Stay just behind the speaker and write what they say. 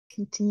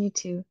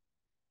go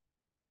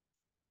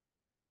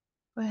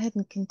ahead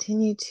and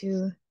continue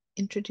to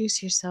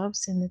introduce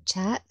yourselves in the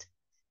chat.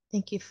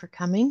 Thank you for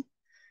coming.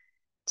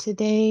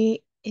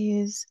 Today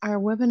our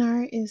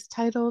webinar is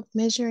titled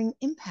Measuring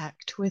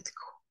Impact with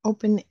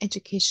Open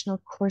Educational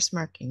Course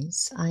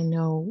Markings. I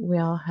know we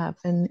all have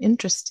an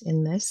interest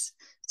in this,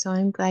 so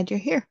I'm glad you're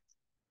here.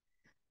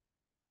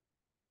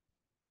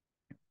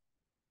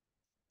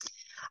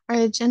 Our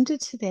agenda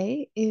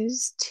today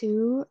is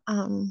to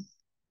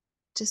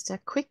just a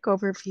quick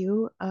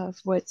overview of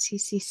what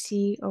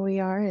CCC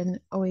OER and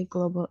OE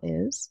Global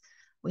is.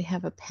 We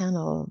have a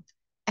panel of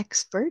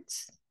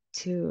experts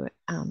to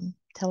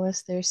tell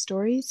us their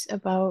stories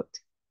about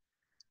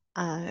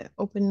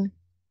open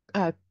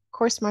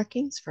course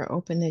markings for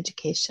open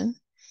education.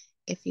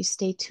 If you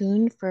stay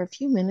tuned for a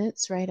few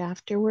minutes right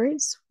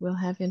afterwards, we'll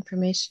have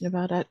information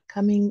about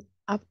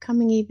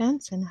upcoming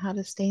events and how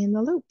to stay in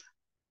the loop.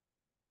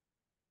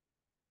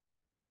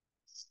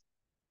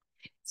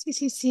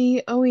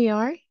 CCC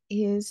OER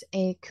is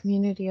a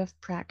community of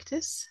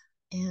practice,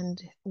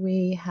 and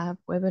we have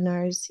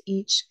webinars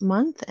each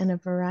month and a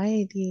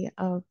variety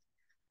of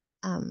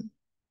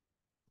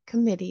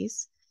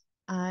committees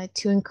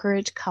to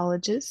encourage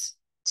colleges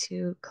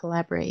to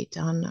collaborate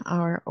on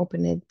our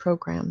open ed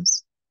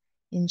programs,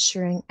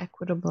 ensuring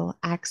equitable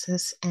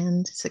access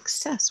and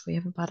success. We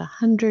have about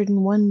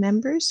 101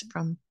 members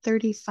from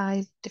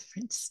 35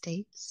 different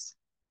states.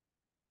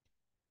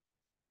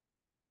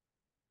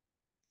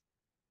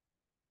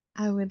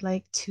 I would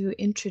like to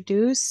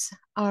introduce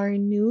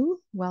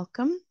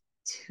welcome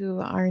to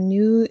our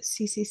new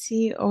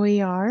CCC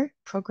OER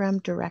program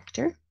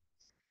director.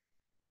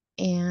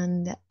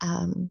 And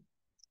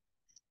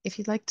if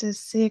you'd like to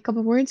say a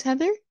couple words,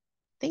 Heather,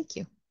 thank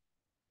you.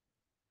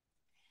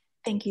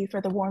 Thank you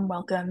for the warm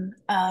welcome.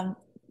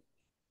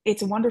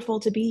 It's wonderful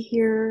to be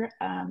here.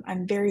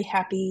 I'm very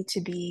happy to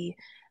be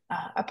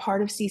a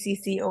part of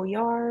CCC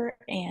OER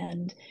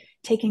and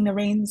taking the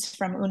reins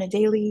from Una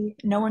Daly.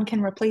 No one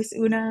can replace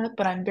Una,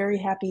 but I'm very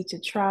happy to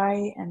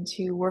try and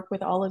to work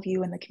with all of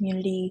you in the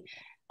community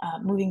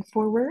moving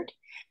forward.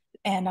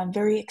 And I'm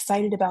very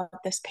excited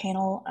about this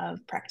panel of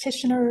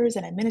practitioners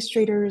and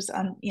administrators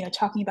on,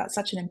 talking about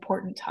such an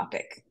important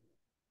topic.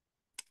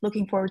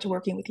 Looking forward to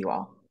working with you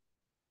all.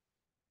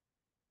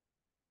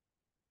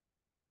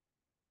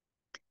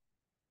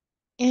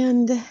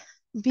 And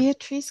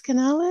Beatriz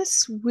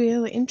Canales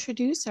will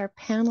introduce our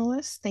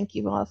panelists. Thank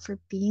you all for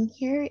being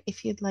here.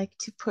 If you'd like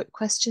to put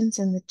questions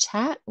in the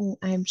chat,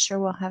 I'm sure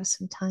we'll have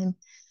some time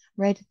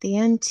right at the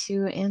end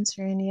to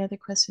answer any other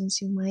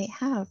questions you might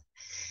have.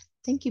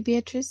 Thank you,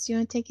 Beatriz. Do you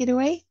want to take it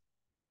away?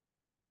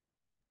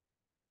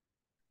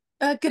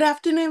 Good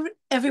afternoon,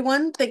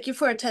 everyone. Thank you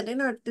for attending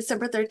our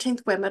December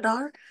 13th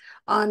webinar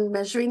on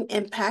measuring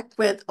impact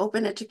with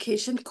open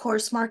education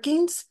course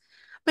markings.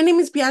 My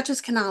name is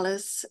Beatriz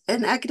Canales,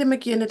 an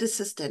academic unit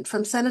assistant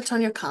from San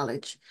Antonio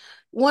College,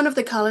 one of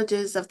the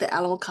colleges of the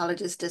Alamo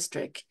Colleges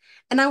District,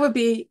 and I will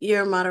be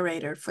your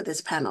moderator for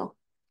this panel.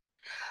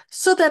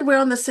 So that we're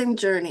on the same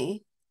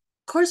journey,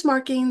 course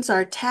markings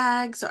are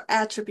tags or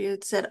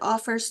attributes that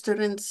offer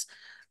students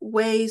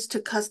ways to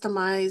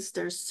customize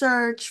their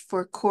search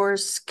for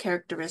course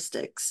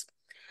characteristics.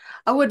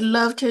 I would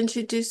love to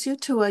introduce you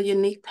to a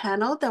unique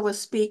panel that will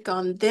speak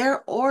on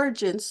their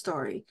origin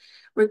story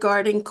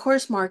regarding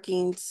course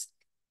markings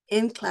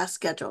in class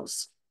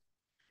schedules.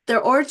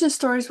 Their origin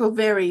stories will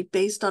vary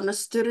based on a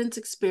student's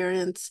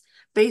experience,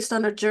 based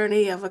on a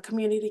journey of a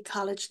community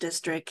college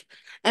district,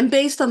 and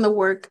based on the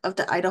work of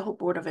the Idaho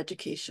Board of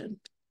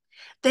Education.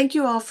 Thank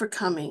you all for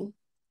coming.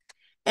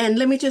 And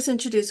let me just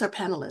introduce our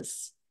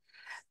panelists.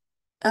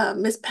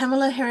 Ms.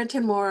 Pamela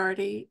Harrington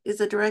Moriarty is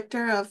the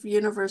Director of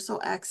Universal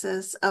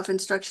Access of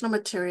Instructional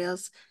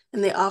Materials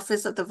in the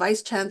Office of the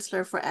Vice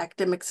Chancellor for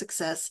Academic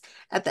Success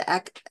at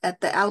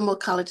the Alamo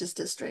Colleges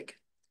District.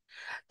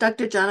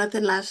 Dr.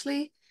 Jonathan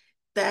Lashley,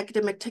 the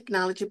Academic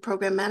Technology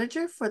Program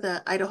Manager for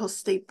the Idaho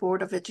State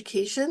Board of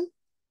Education.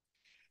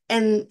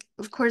 And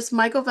of course,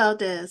 Michael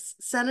Valdez,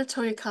 San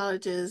Antonio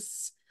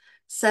College's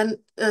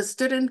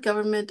Student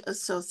Government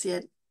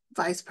Associate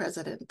Vice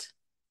President.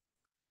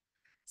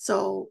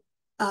 So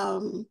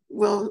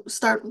we'll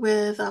start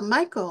with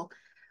Michael.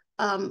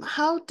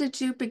 How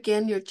did you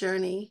begin your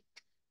journey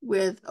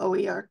with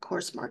OER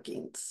course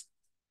markings?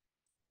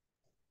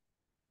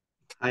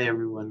 Hi,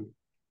 everyone.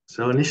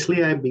 So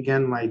initially, I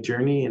began my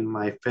journey in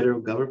my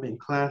federal government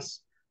class.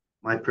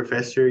 My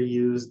professor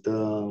used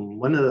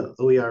one of the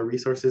OER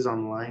resources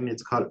online.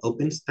 It's called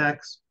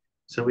OpenStax.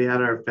 So we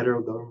had our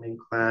federal government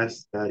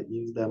class that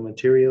used that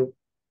material.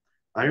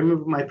 I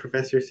remember my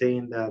professor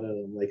saying that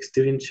like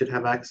students should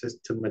have access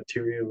to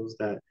materials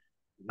that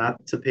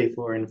not to pay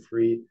for and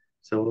free.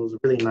 So it was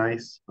really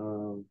nice.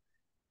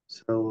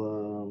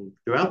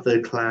 Throughout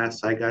the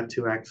class, I got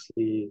to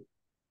actually,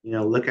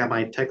 look at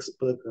my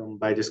textbook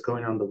by just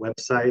going on the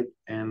website,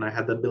 and I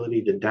had the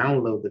ability to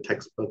download the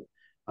textbook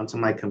onto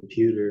my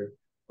computer.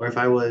 Or if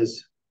I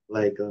was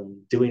like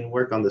doing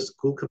work on the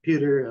school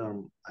computer,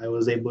 I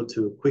was able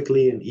to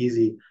quickly and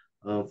easy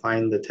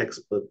find the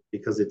textbook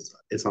because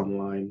it's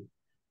online.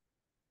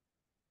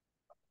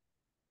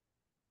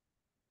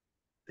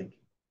 Thank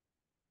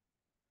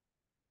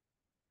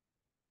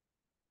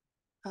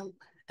Um,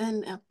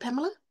 and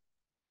Pamela,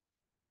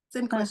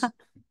 same question.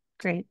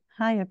 Great.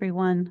 Hi,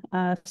 everyone.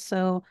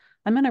 So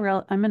I'm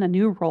in a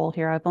new role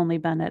here. I've only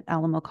been at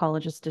Alamo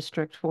College's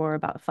district for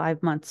about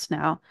 5 months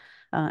now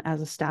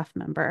as a staff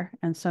member.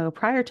 And so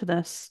prior to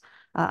this,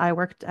 I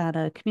worked at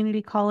a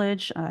community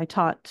college. I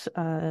taught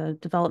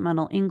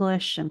developmental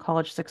English and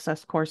college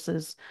success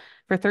courses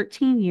for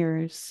 13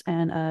 years.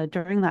 And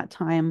during that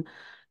time,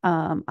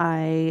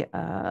 I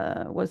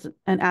was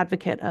an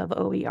advocate of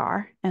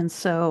OER. And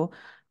so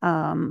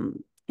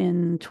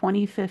in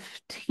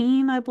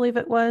 2015, I believe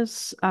it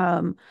was,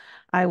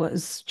 I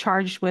was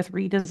charged with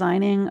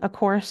redesigning a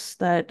course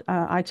that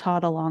I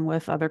taught along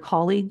with other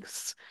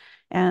colleagues.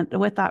 And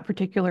with that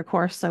particular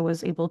course, I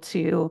was able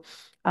to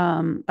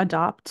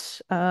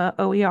adopt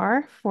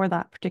OER for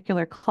that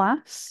particular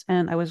class,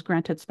 and I was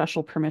granted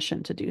special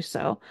permission to do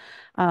so.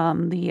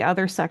 The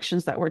other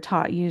sections that were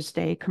taught used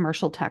a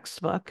commercial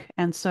textbook.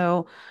 And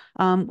so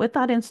with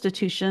that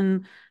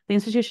institution, the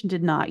institution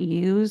did not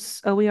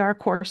use OER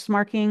course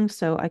marking.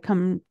 So I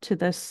come to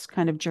this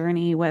kind of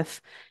journey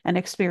with an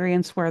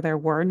experience where there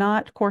were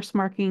not course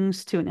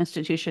markings to an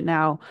institution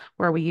now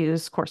where we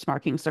use course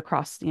markings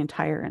across the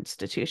entire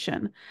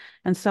institution.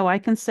 And so I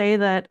can say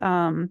that,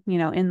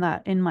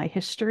 in my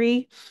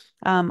history,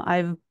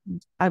 I've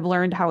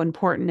learned how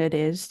important it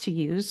is to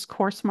use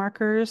course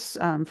markers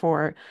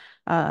for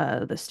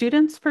the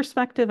student's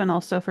perspective and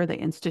also for the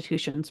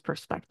institution's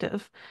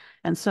perspective.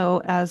 And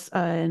so as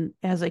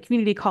a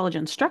community college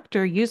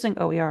instructor using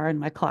OER in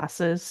my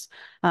classes,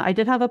 I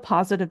did have a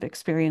positive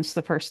experience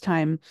the first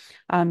time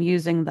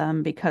using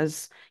them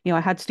because, I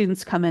had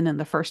students come in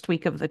the first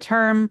week of the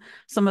term.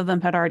 Some of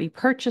them had already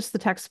purchased the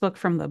textbook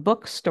from the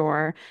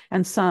bookstore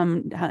and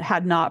some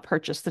had not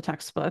purchased the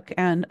textbook.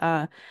 And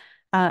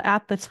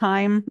at the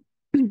time,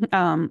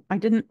 I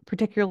didn't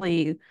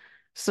particularly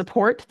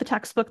support the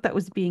textbook that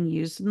was being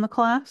used in the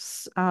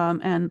class.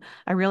 And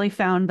I really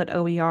found that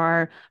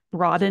OER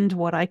broadened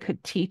what I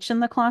could teach in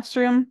the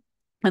classroom.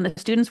 And the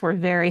students were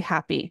very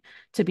happy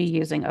to be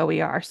using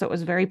OER. So it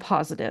was very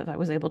positive. I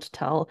was able to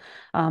tell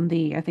I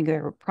think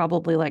there were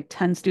probably like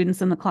 10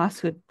 students in the class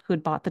who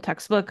had bought the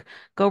textbook,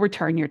 go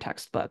return your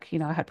textbook.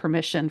 I had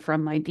permission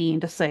from my dean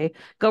to say,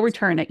 go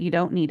return it, you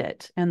don't need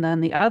it. And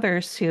then the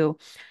others who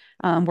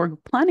were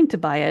planning to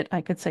buy it,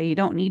 I could say you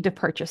don't need to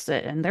purchase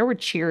it. And there were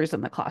cheers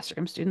in the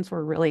classroom. Students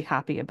were really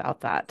happy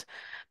about that.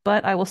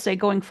 But I will say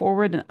going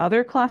forward in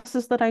other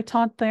classes that I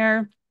taught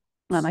there,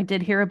 I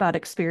did hear about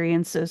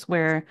experiences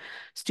where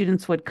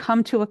students would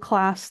come to a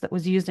class that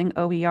was using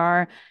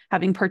OER,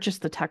 having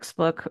purchased the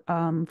textbook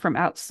from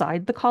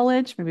outside the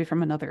college, maybe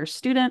from another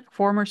student,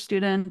 former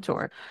student,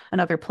 or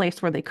another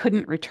place where they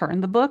couldn't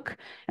return the book.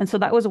 And so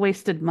that was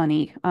wasted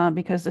money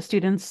because the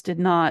students did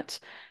not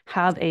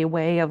have a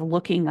way of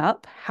looking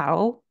up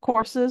how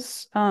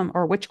courses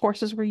or which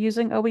courses were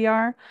using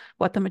OER,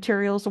 what the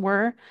materials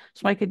were.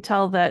 So I could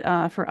tell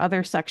that for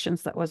other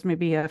sections, that was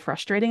maybe a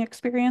frustrating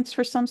experience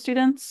for some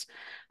students.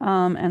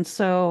 And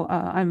so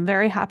I'm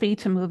very happy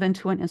to move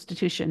into an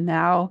institution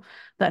now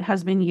that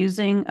has been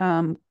using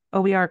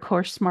OER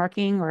course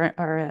marking or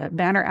a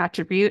banner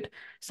attribute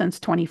since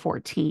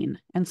 2014.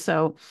 And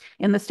so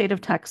in the state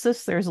of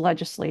Texas, there's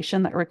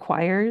legislation that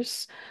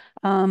requires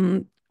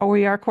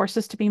OER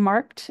courses to be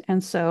marked.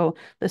 And so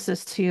this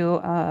is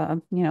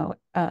to,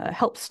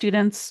 help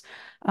students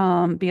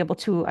be able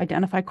to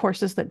identify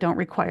courses that don't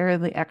require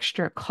the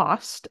extra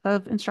cost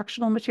of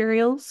instructional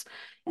materials.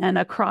 And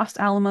across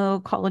Alamo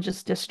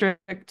College's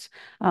district,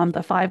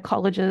 the 5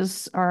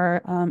 colleges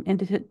are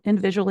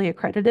individually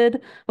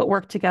accredited, but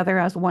work together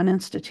as one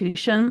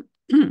institution.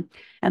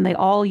 And they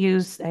all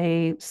use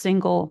a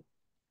single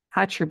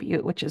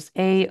attribute, which is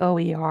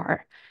AOER.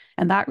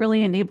 And that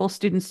really enables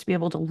students to be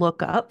able to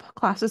look up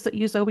classes that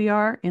use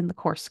OER in the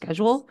course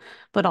schedule,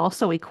 but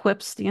also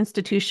equips the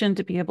institution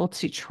to be able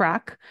to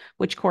track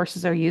which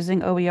courses are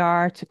using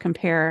OER, to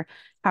compare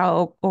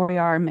how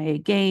OER may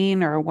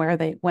gain or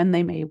when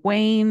they may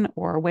wane,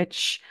 or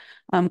which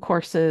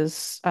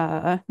courses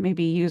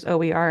maybe use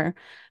OER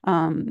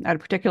at a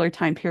particular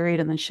time period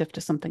and then shift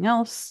to something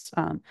else.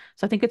 So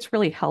I think it's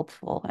really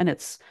helpful, and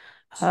it's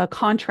a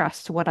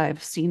contrast to what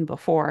I've seen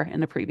before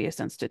in a previous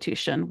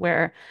institution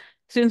where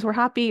students were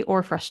happy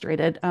or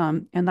frustrated.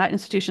 And that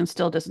institution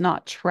still does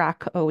not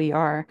track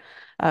OER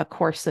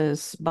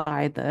courses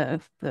by the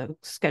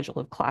schedule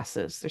of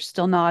classes. There's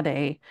still not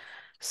a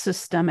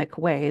systemic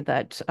way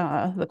that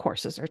the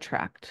courses are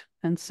tracked.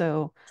 And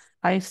so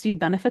I see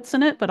benefits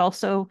in it, but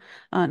also,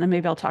 and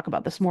maybe I'll talk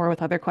about this more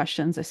with other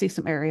questions, I see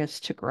some areas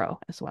to grow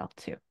as well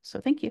too. So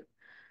thank you.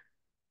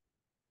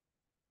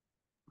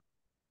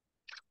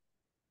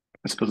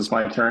 I suppose it's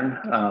my turn.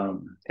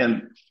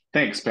 And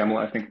thanks,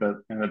 Pamela. I think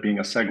that being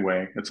a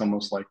segue, it's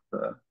almost like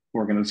the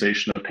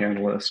organization of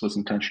panelists was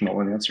intentional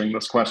in answering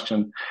this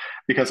question,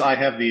 because I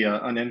have the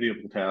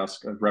unenviable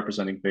task of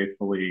representing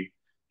faithfully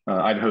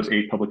Idaho's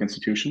 8 public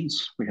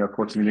institutions. We have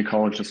Ford Community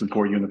College, just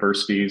 4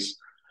 universities.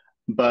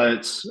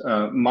 But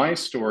my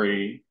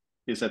story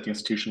is at the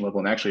institution level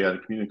and actually at a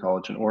community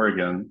college in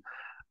Oregon.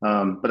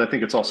 But I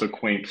think it's also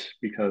quaint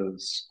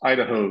because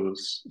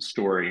Idaho's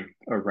story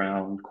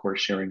around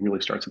course sharing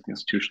really starts at the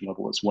institution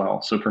level as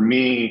well. So for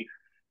me,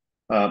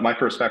 my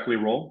first faculty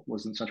role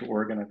was in Central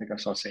Oregon. I think I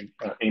saw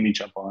Amy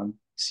jump on.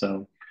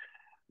 So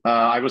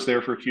I was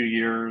there for a few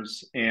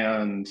years,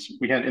 and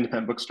we had an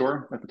independent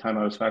bookstore at the time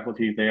I was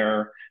faculty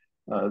there.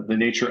 The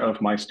nature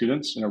of my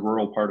students in a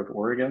rural part of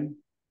Oregon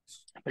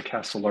that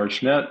casts a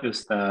large net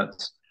is that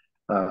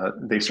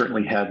they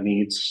certainly had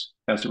needs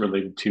as it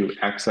related to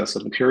access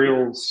of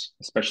materials,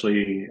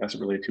 especially as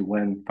it related to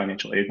when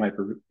financial aid might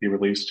be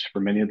released for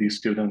many of these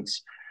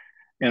students.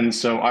 And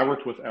so I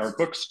worked with our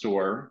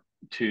bookstore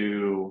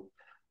to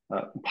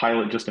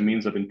pilot just a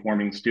means of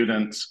informing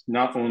students,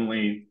 not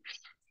only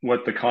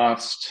what the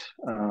cost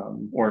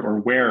or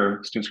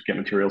where students would get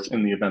materials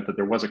in the event that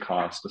there was a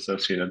cost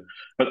associated,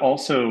 but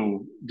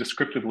also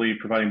descriptively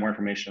providing more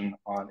information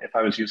on if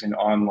I was using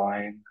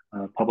online,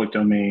 public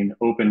domain,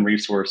 open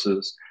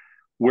resources,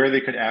 where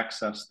they could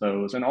access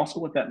those, and also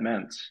what that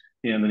meant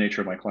in the nature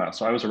of my class.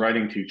 So I was a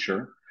writing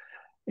teacher,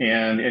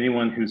 and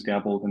anyone who's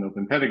dabbled in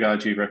open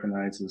pedagogy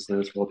recognizes that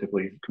it's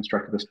relatively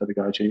constructivist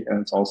pedagogy.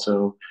 And it's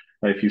also,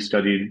 if you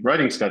studied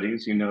writing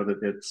studies, you know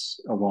that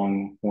it's a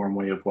long form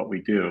way of what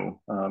we do.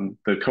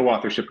 The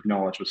co-authorship of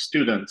knowledge with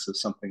students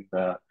is something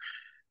that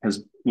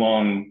has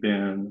long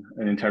been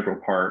an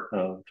integral part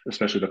of,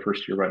 especially the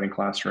first year writing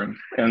classroom.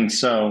 And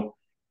so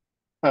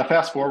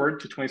fast forward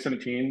to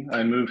 2017,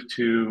 I moved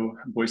to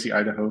Boise,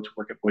 Idaho to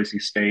work at Boise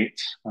State.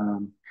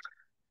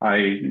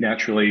 I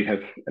naturally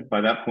have, by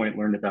that point,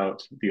 learned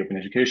about the open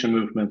education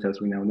movement as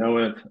we now know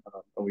it,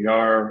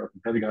 OER,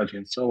 open pedagogy,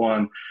 and so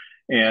on.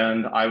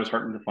 And I was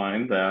heartened to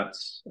find that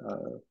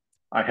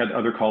I had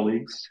other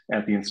colleagues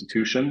at the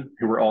institution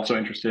who were also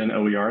interested in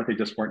OER. They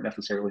just weren't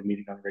necessarily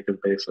meeting on a regular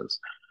basis.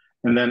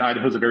 And then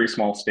Idaho's a very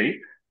small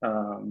state.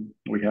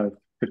 We have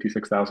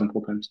 56,000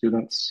 full-time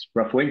students,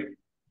 roughly.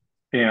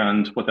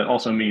 And what that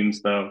also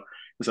means, though,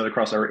 is that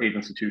across our 8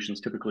 institutions,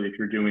 typically if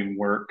you're doing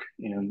work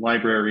in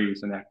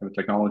libraries and academic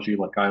technology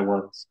like I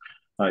was,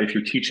 if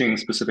you're teaching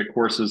specific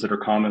courses that are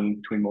common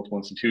between multiple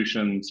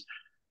institutions,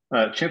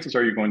 chances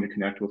are you're going to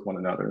connect with one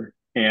another.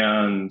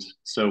 And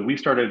so we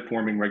started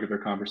forming regular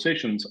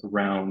conversations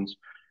around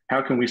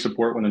how can we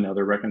support one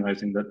another,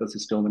 recognizing that this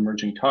is still an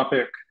emerging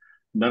topic.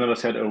 None of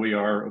us had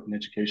OER, open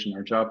education, in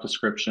our job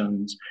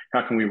descriptions.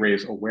 How can we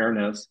raise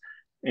awareness?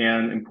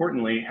 And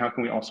importantly, how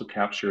can we also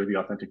capture the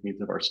authentic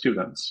needs of our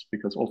students?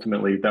 Because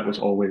ultimately that was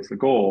always the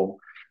goal,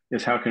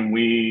 is how can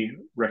we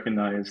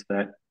recognize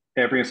that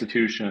every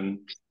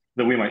institution,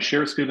 that we might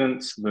share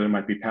students, there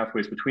might be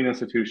pathways between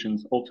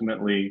institutions,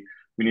 ultimately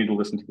we need to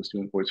listen to the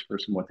student voice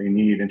first and what they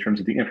need in terms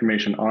of the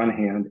information on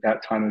hand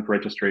at time of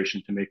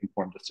registration to make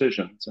informed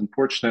decisions. And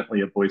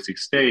fortunately at Boise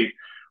State,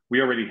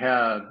 we already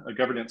had a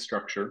governance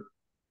structure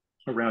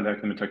around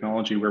academic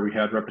technology where we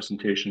had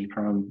representation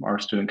from our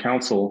student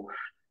council.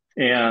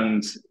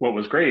 And what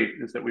was great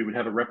is that we would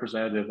have a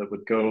representative that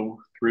would go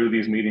through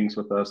these meetings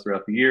with us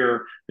throughout the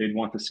year. They'd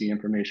want to see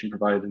information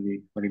provided in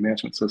the learning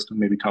management system,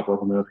 maybe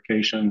top-level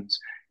notifications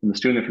in the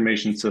student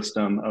information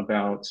system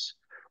about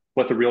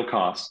what the real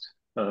cost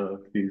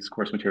of these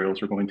course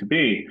materials are going to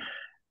be.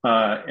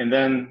 And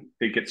then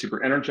they get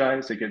super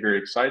energized, they get very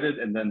excited,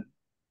 and then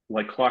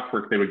like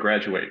clockwork, they would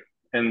graduate.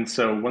 And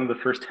so one of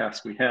the first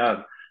tasks we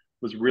had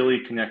was really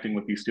connecting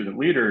with these student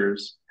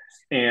leaders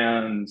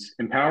and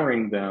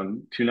empowering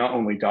them to not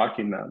only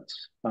document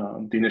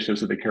the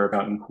initiatives that they care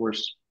about in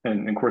course,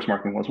 and course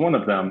marking was one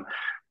of them,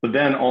 but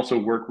then also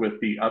work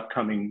with the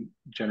upcoming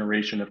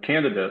generation of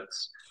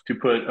candidates to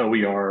put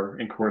OER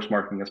and course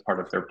marking as part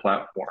of their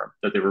platform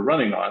that they were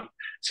running on,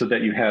 so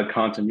that you had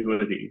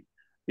continuity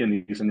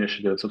in these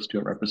initiatives of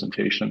student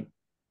representation.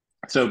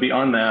 So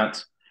beyond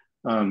that,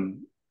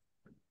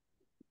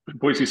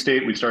 Boise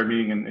State, we started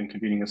meeting and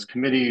convening as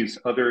committees.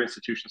 Other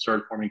institutions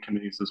started forming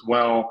committees as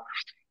well.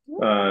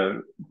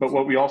 But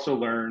what we also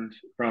learned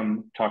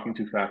from talking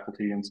to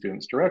faculty and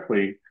students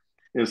directly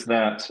is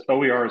that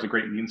OER is a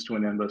great means to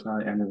an end, but it's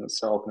not an end in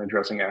itself in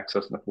addressing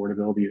access and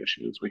affordability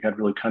issues. We had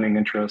really cunning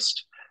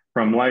interest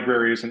from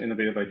libraries and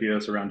innovative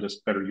ideas around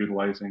just better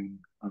utilizing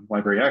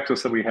library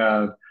access that we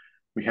had.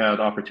 We had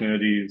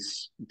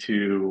opportunities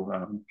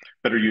to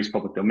better use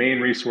public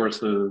domain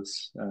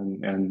resources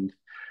and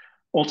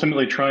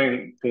ultimately try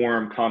and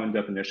form common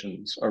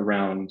definitions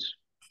around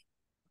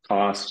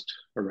cost,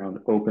 around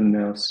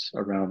openness,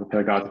 around the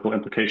pedagogical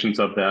implications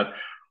of that,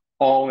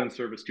 all in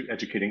service to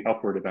educating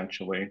upward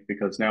eventually.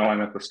 Because now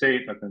I'm at the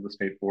state, I've been at the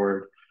state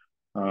board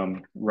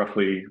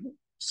roughly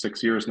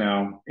 6 years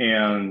now.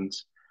 And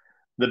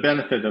the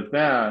benefit of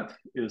that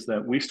is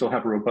that we still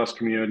have a robust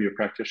community of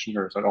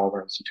practitioners at all of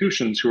our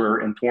institutions who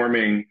are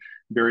informing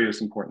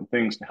various important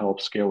things to help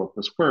scale up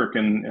this work.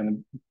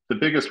 And the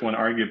biggest one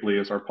arguably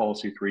is our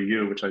policy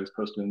 3U, which I just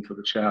posted into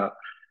the chat.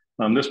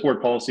 This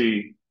board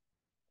policy,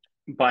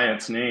 by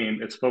its name,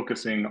 it's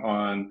focusing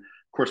on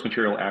course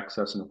material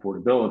access and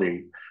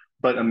affordability.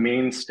 But a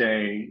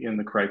mainstay in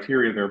the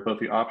criteria there, both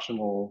the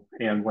optional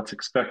and what's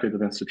expected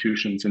of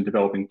institutions in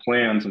developing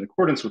plans in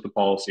accordance with the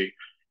policy,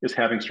 is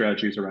having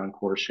strategies around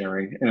course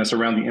sharing. And it's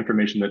around the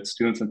information that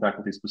students and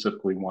faculty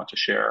specifically want to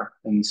share.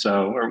 And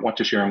so, or want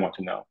to share and want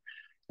to know.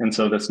 And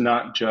so that's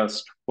not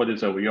just what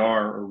is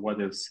OER or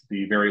what is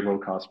the very low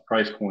cost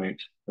price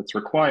point that's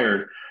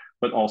required,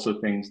 but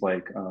also things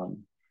like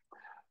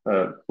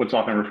what's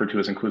often referred to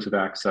as inclusive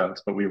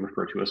access, but we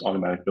refer to as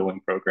automatic billing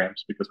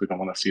programs because we don't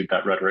want to cede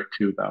that rhetoric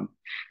to them.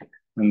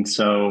 And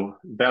so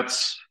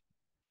that's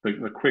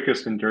the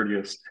quickest and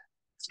dirtiest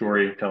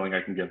storytelling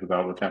I can give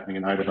about what's happening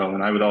in Idaho.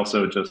 And I would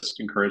also just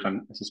encourage, I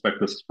suspect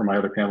this is for my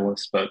other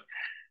panelists, but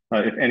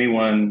if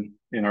anyone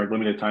in our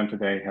limited time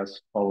today has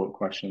follow-up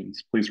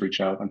questions, please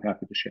reach out. I'm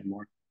happy to share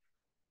more.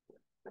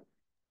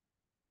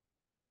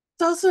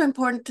 It's also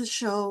important to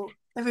show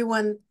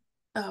everyone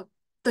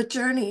the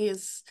journey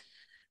is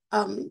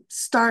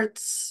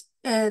starts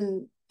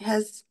and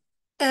has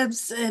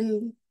ebbs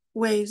and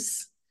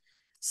waves.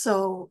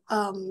 So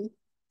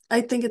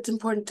I think it's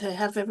important to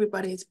have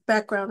everybody's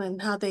background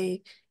and how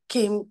they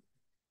came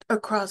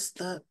across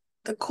the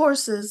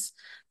courses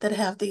that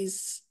have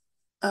these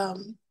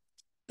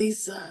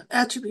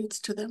attributes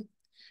to them.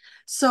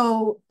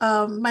 So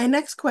my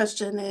next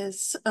question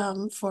is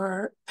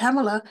for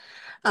Pamela.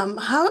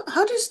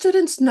 How do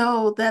students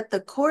know that the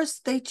course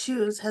they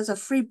choose has a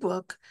free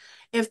book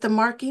if the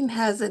marking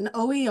has an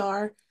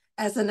OER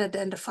as an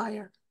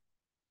identifier?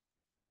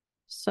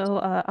 So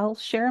I'll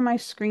share my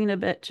screen a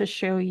bit to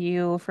show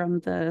you from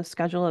the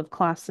schedule of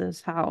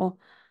classes how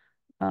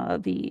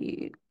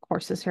the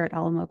courses here at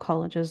Alamo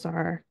Colleges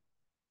are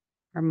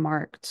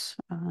marked.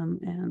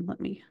 And let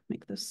me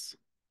make this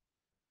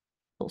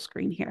full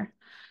screen here.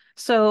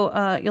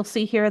 So you'll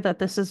see here that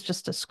this is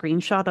just a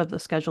screenshot of the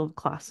scheduled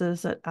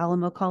classes at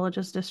Alamo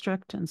Colleges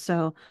District. And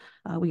so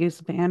we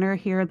use Banner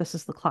here. This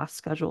is the class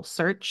schedule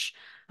search.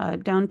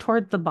 Down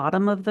toward the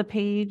bottom of the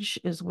page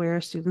is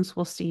where students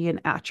will see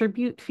an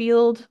attribute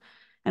field.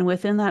 And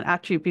within that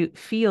attribute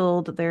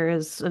field, there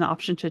is an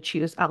option to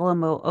choose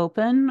Alamo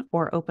Open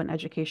or Open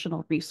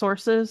Educational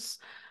Resources.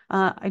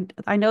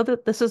 I know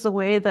that this is a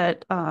way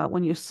that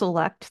when you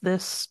select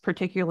this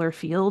particular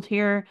field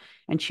here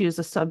and choose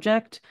a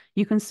subject,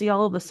 you can see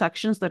all of the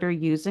sections that are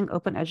using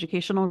open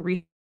educational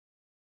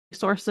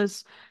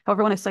resources.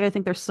 However, when I say I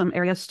think there's some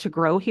areas to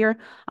grow here,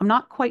 I'm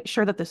not quite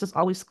sure that this is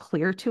always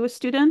clear to a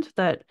student,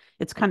 that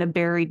it's kind of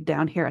buried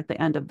down here at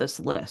the end of this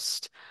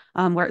list.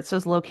 Where it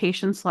says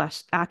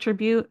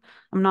location/attribute,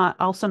 I'm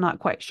also not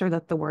quite sure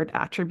that the word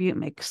attribute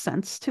makes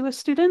sense to a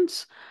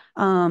student.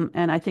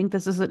 And I think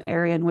this is an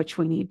area in which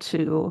we need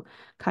to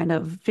kind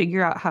of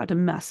figure out how to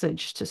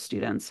message to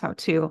students, how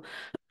to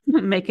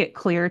make it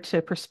clear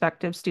to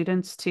prospective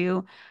students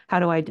too, how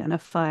to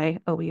identify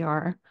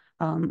OER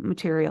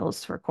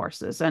materials for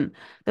courses. And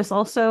this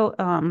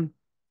also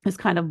is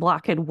kind of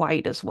black and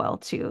white as well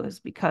too, is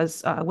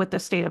because with the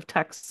state of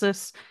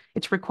Texas,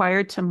 it's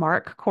required to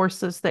mark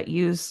courses that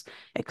use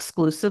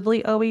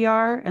exclusively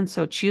OER. And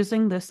so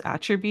choosing this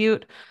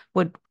attribute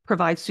would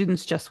provide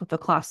students just with a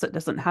class that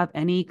doesn't have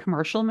any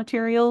commercial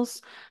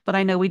materials. But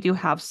I know we do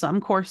have some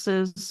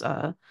courses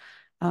that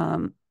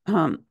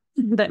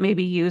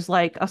maybe use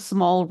like a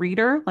small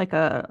reader, like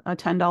a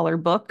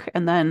 $10 book,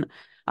 and then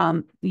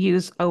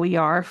use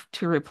OER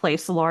to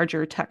replace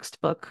larger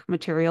textbook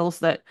materials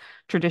that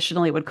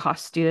traditionally would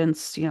cost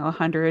students,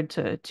 $100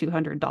 to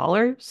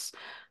 $200.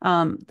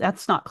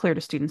 That's not clear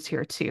to students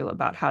here too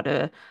about how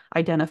to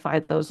identify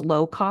those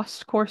low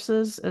cost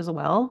courses as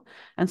well.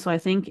 And so I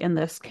think in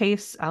this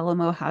case,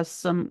 Alamo has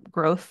some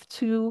growth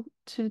to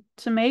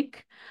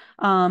make.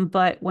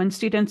 But when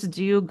students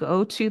do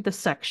go to the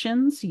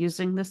sections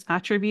using this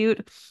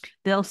attribute,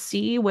 they'll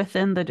see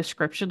within the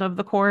description of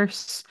the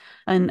course,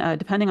 and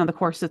depending on the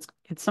course, it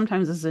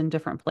sometimes is in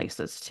different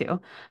places too.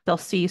 They'll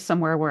see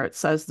somewhere where it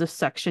says this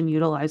section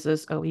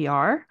utilizes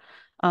OER.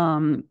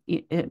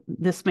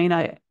 This may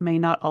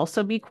not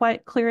also be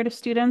quite clear to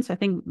students. I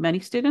think many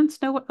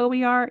students know what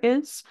OER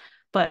is,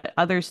 but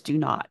others do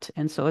not.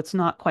 And so it's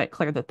not quite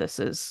clear that this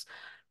is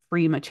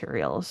free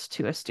materials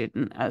to a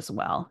student as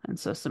well. And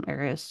so some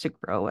areas to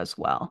grow as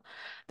well.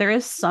 There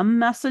is some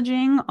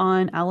messaging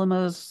on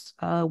Alamo's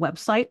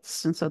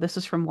websites. And so this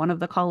is from one of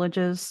the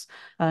colleges,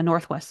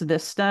 Northwest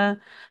Vista,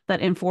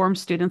 that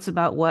informs students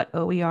about what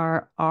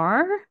OER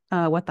are,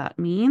 what that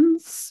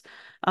means.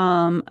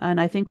 And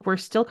I think we're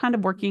still kind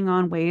of working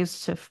on ways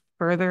to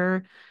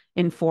further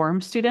inform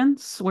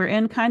students. We're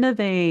in kind of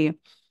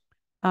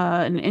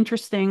an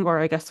interesting, or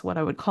I guess what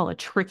I would call a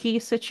tricky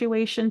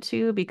situation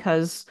too,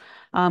 because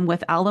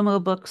with Alamo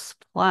Books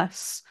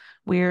Plus,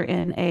 we're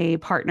in a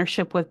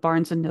partnership with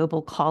Barnes &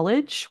 Noble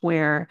College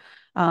where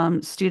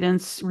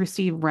students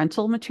receive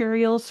rental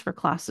materials for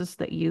classes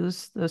that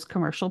use those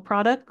commercial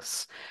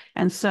products.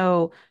 And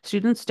so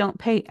students don't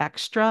pay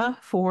extra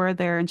for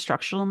their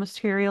instructional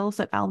materials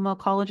at Alamo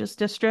Colleges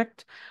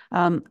District.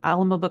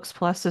 Alamo Books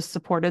Plus is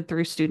supported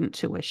through student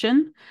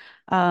tuition.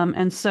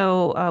 And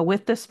so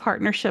with this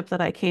partnership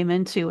that I came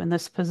into in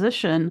this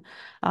position,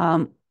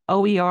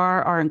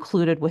 OER are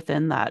included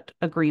within that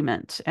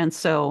agreement. And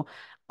so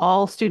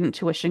all student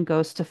tuition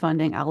goes to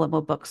funding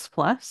Alamo Books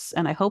Plus.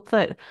 And I hope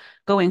that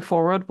going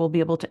forward, we'll be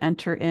able to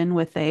enter in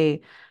with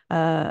a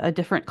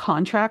different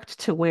contract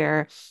to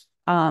where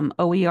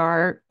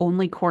OER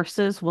only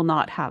courses will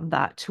not have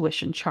that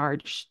tuition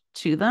charged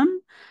to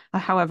them.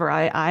 However,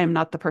 I am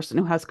not the person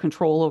who has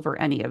control over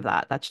any of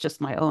that. That's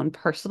just my own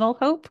personal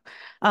hope.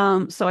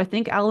 So I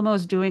think Alamo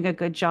is doing a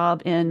good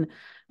job in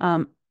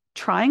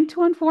trying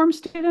to inform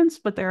students,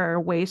 but there are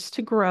ways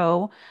to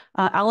grow.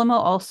 Alamo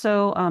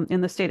also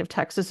in the state of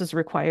Texas is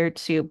required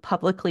to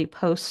publicly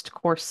post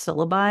course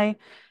syllabi.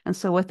 And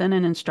so within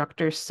an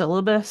instructor's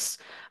syllabus,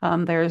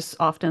 there's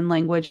often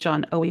language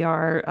on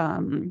OER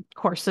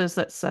courses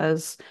that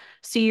says,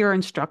 see your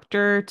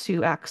instructor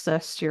to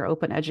access your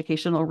open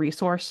educational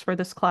resource for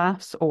this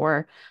class,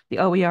 or the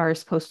OER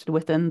is posted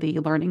within the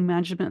learning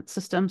management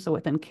system, so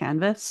within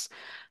Canvas.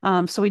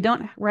 So we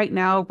don't right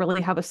now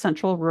really have a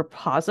central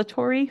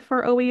repository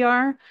for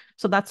OER.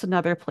 So that's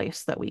another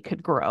place that we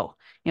could grow.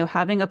 You know,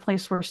 having a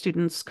place where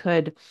students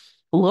could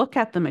look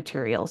at the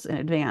materials in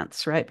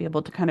advance, right? Be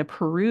able to kind of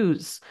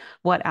peruse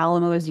what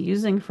Alamo is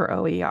using for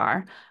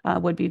OER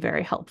would be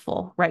very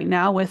helpful. Right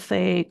now, with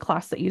a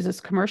class that uses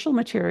commercial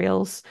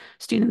materials,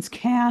 students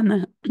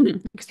can,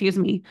 excuse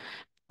me,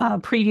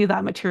 preview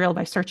that material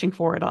by searching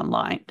for it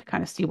online to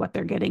kind of see what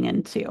they're getting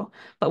into.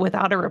 But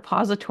without a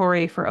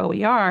repository for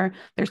OER,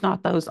 there's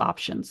not those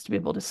options to be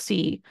able to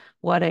see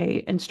what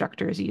a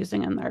instructor is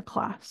using in their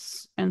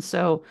class. And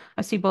so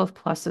I see both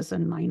pluses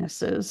and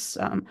minuses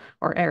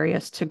or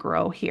areas to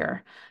grow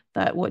here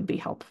that would be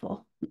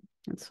helpful.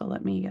 And so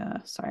let me,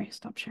 sorry,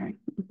 stop sharing.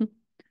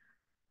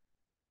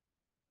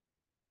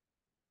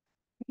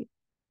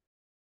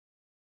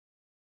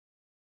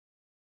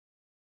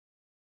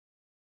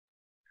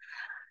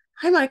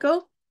 Hi,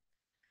 Michael.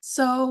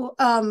 So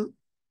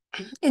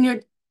in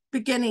your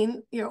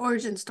beginning, your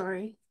origin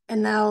story,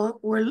 and now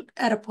we're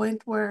at a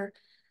point where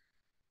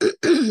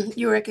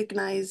you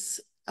recognize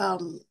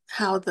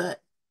how the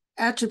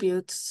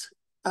attributes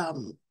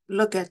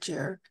look at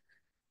your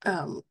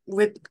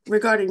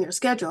regarding your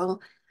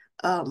schedule.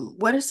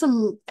 What are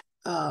some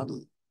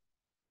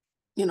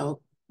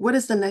what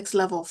is the next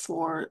level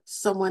for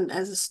someone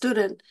as a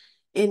student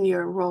in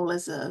your role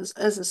as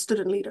a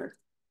student leader?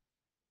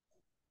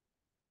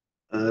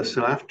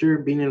 So after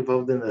being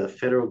involved in the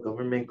federal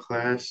government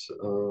class,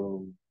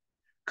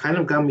 kind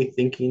of got me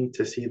thinking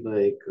to see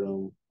like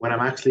when I'm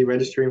actually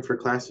registering for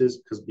classes,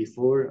 because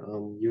before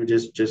you would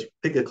just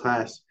pick a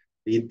class,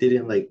 you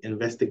didn't like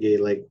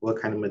investigate like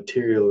what kind of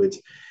material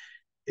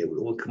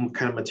what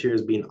kind of material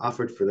is being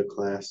offered for the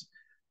class.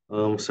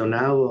 So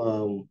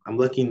now I'm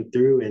looking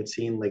through and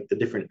seeing like the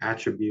different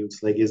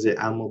attributes, like is it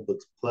Alamo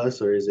Books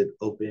Plus or is it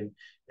open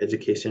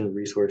education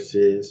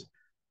resources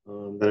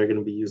that are going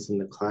to be used in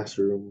the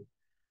classroom.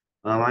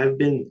 I've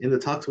been in the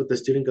talks with the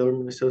Student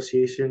Government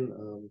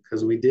Association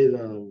because we did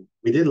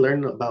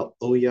learn about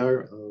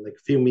OER like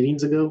a few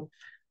meetings ago.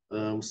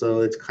 So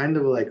it's kind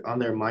of like on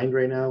their mind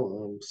right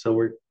now. So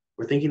we're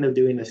thinking of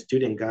doing a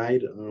student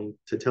guide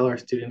to tell our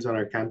students on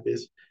our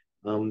campus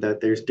that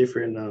there's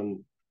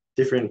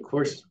different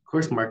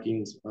course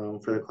markings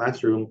for the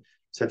classroom,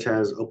 such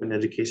as open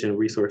education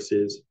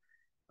resources.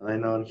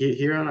 And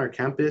here on our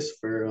campus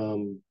for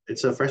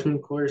it's a freshman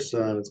course.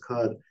 It's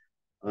called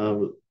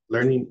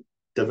Learning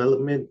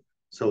Development.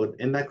 So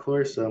in that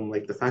course,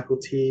 like the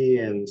faculty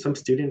and some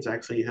students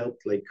actually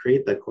helped like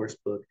create that course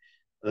book.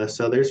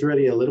 So there's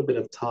already a little bit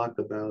of talk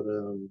about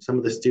some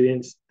of the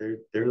students.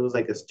 There was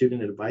like a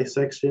student advice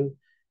section,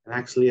 and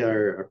actually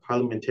our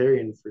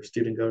parliamentarian for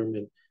student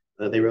government,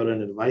 they wrote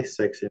an advice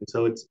section.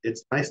 So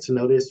it's nice to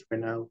notice right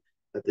now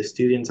that the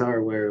students are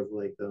aware of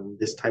like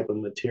this type of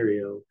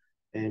material,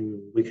 and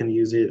we can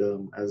use it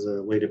as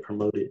a way to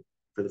promote it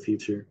for the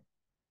future.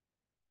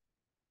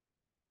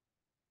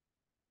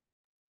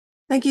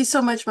 Thank you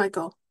so much,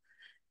 Michael.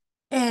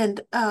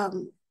 And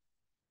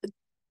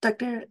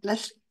Dr.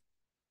 Lesh.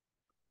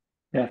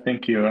 Yeah,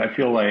 thank you. I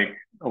feel like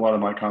a lot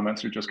of my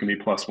comments are just going to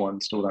be plus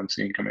ones to what I'm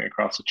seeing coming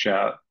across the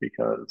chat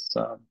because,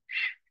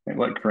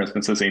 like for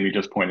instance, as Amy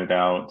just pointed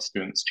out,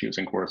 students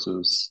choosing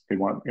courses, they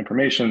want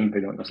information,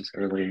 they don't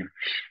necessarily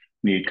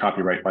need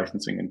copyright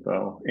licensing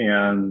info.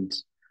 And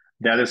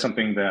that is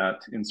something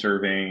that in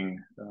serving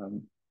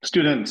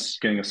students,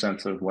 getting a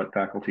sense of what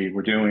faculty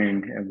were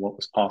doing and what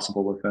was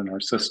possible within our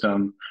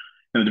system.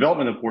 In the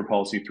development of Board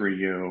Policy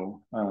 3U,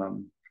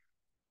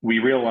 we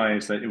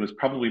realized that it was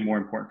probably more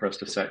important for us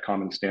to set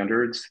common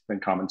standards than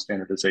common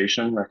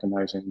standardization,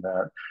 recognizing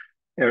that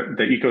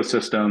the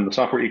ecosystem, the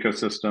software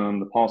ecosystem,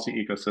 the policy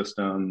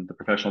ecosystem, the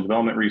professional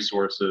development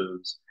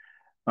resources,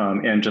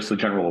 and just the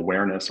general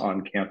awareness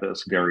on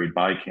campus varied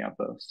by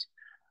campus.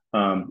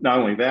 Not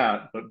only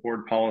that, but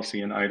board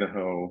policy in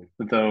Idaho,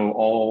 though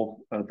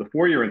all the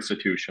four-year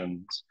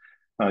institutions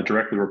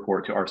directly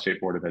report to our State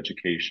Board of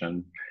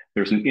Education,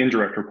 there's an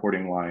indirect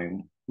reporting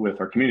line with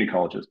our community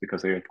colleges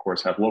because they, of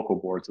course, have local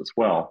boards as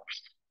well.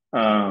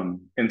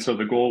 And so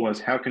the goal was,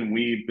 how can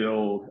we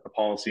build a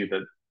policy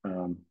that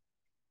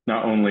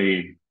not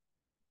only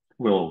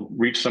will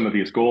reach some of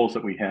these goals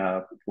that we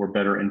have for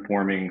better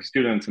informing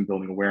students and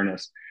building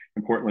awareness,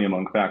 importantly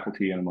among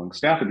faculty and among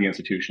staff at the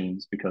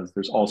institutions, because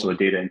there's also a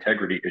data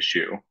integrity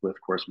issue with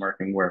course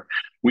marking, where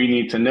we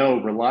need to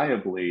know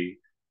reliably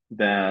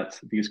that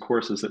these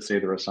courses that say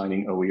they're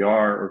assigning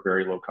OER or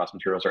very low cost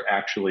materials are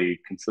actually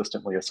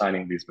consistently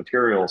assigning these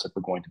materials if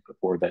we're going to put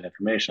forward that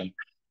information.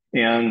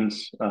 And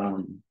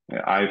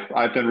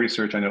I've done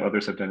research, I know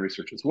others have done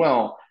research as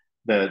well,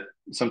 that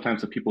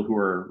sometimes the people who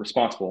are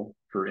responsible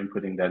for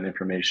inputting that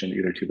information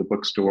either to the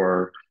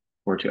bookstore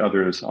or to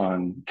others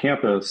on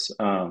campus,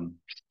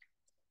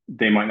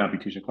 they might not be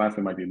teaching class,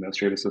 they might be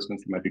administrative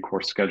assistants, they might be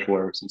course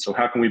schedulers. And so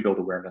how can we build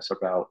awareness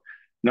about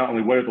not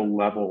only what are the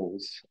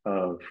levels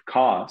of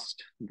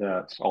cost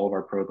that all of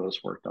our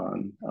provosts worked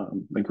on,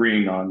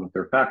 agreeing on with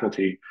their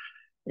faculty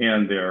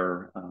and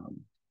their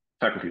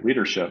faculty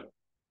leadership,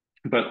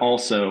 but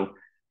also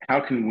how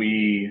can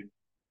we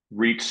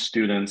reach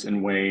students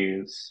in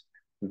ways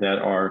that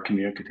are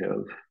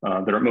communicative,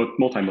 that are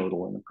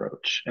multimodal in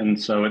approach. And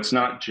so it's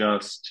not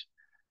just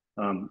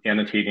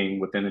annotating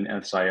within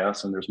an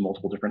SIS, and there's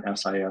multiple different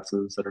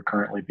SISs that are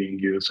currently being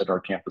used at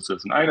our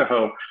campuses in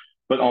Idaho,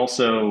 but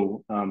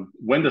also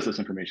when does this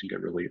information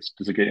get released?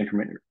 Does it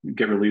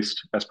get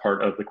released as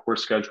part of the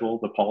course schedule?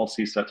 The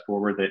policy sets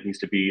forward that it needs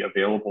to be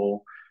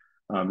available,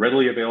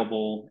 readily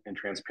available and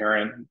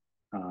transparent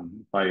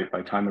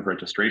by time of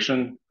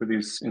registration for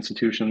these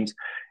institutions.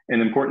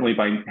 And importantly,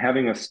 by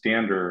having a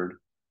standard,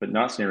 but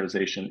not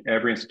standardization,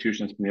 every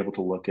institution has been able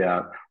to look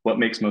at what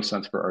makes most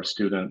sense for our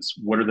students,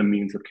 what are the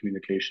means of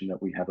communication that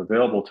we have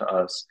available to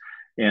us,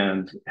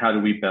 and how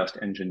do we best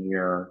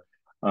engineer,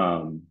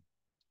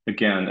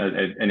 again,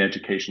 an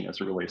education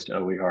as it relates to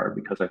OER,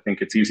 because I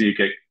think it's easy to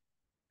get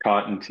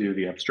caught into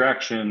the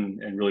abstraction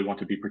and really want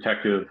to be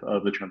protective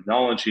of the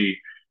terminology.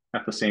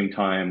 At the same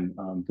time,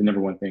 the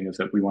number one thing is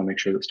that we want to make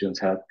sure that students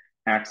have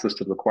access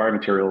to the required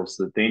materials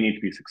that they need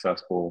to be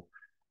successful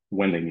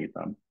when they need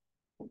them.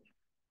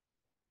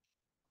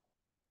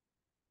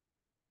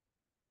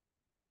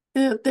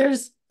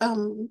 There's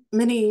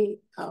many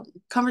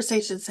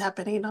conversations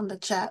happening on the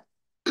chat,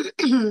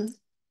 you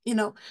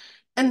know,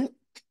 and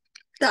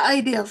the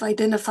idea of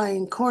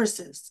identifying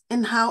courses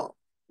and how,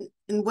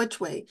 in which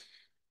way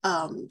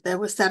that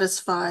would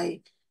satisfy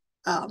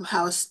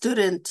how a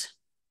student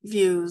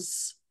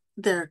views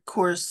their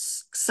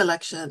course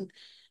selection,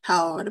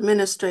 how an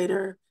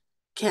administrator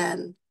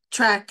can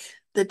track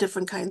the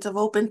different kinds of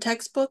open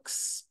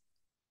textbooks,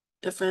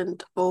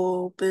 different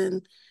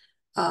open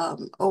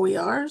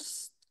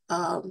OERs,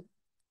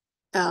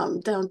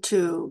 down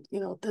to, you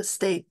know, the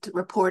state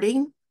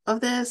reporting of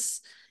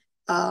this.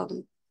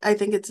 I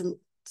think it's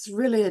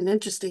really an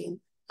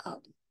interesting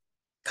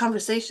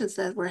conversations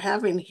that we're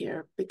having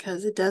here,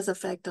 because it does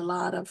affect a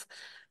lot of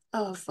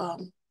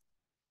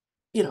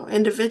you know,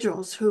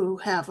 individuals who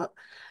have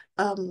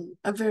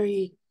a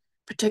very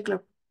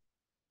particular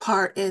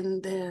part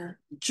in their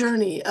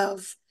journey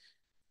of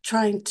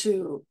trying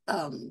to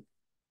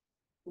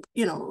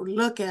you know,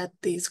 look at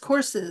these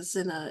courses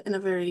in a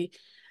very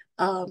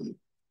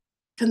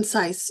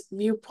concise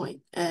viewpoint,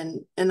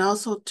 and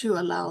also to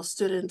allow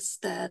students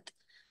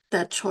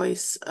that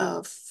choice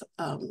of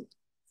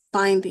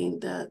finding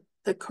the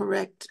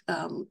correct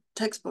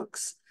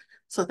textbooks,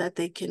 so that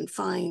they can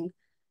find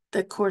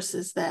the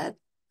courses that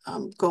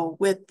go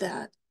with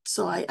that.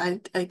 So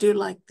I do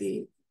like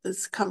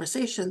these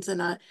conversations,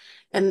 and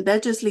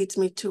that just leads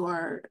me to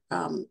our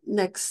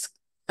next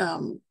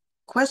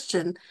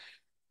question.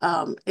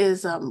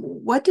 Is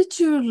what did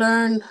you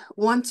learn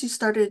once you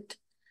started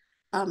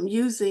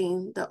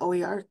using the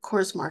OER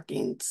course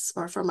markings,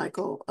 or for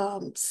Michael,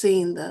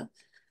 seeing the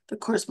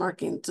course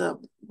markings?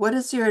 What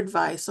is your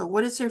advice, or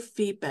what is your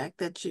feedback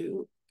that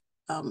you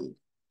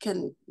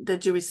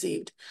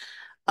received?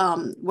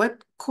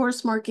 What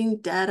course marking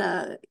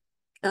data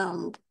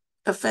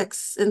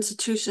affects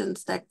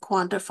institutions that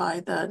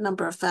quantify the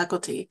number of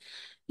faculty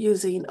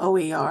using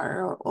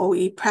OER or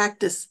OE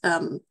practice,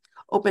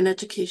 open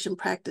education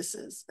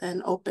practices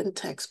and open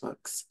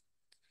textbooks?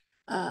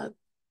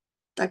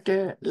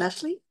 Dr.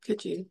 Leslie,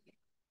 could you?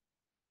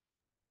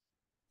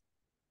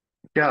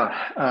 Yeah,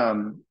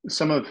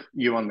 some of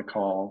you on the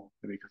call,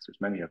 because there's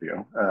many of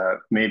you,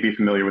 may be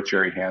familiar with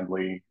Jerry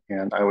Handley,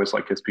 and I always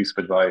like his piece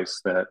of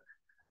advice that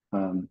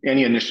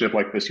any initiative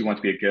like this, you want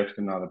to be a gift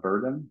and not a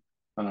burden.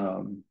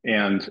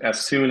 And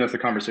as soon as the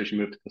conversation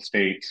moved to the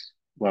state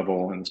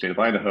level in the state of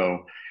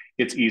Idaho,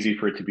 it's easy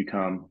for it to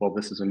become, well,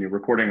 this is a new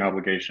reporting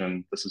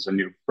obligation, this is a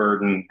new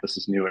burden, this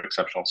is new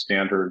exceptional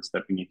standards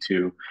that we need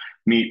to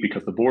meet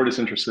because the board is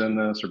interested in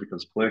this or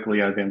because it's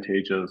politically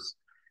advantageous.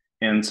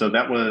 And so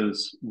that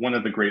was one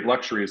of the great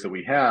luxuries that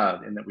we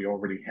had, in that we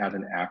already had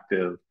an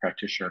active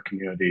practitioner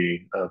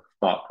community of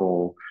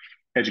thoughtful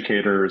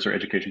educators or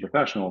education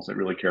professionals that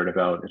really cared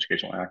about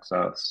educational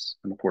access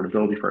and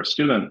affordability for our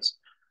students.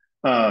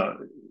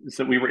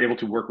 So we were able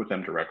to work with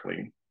them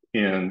directly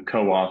in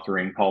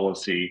co-authoring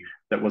policy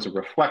that was a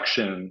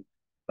reflection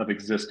of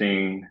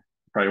existing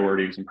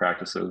priorities and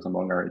practices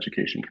among our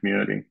education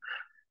community.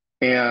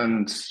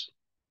 And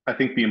I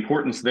think the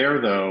importance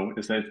there, though,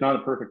 is that it's not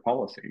a perfect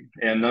policy,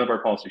 and none of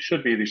our policies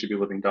should be. They should be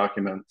living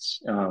documents.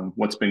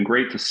 What's been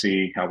great to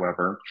see,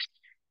 however,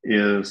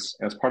 is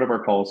as part of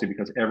our policy,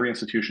 because every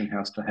institution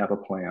has to have a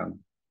plan.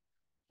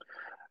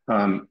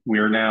 We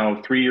are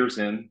now 3 years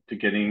in to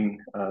getting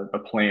a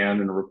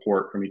plan and a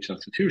report from each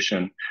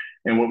institution.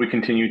 And what we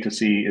continue to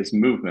see is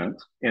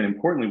movement. And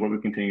importantly, what we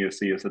continue to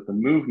see is that the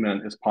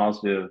movement is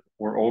positive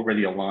or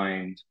already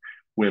aligned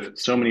with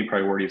so many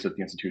priorities that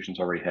the institutions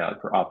already had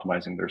for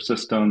optimizing their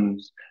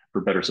systems,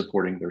 for better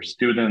supporting their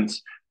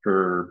students,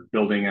 for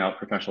building out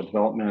professional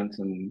development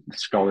and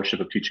scholarship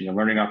of teaching and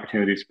learning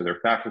opportunities for their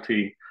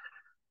faculty.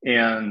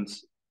 And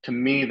to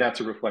me,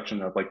 that's a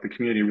reflection of like the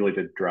community really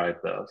did drive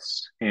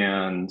this.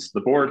 And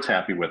the board's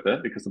happy with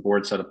it because the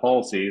board set a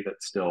policy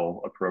that's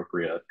still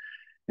appropriate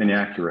and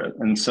accurate.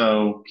 And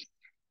so,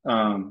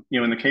 in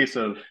the case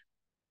of,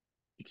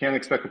 you can't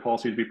expect the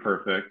policy to be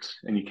perfect,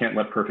 and you can't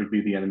let perfect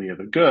be the enemy of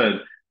the good.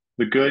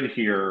 The good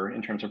here,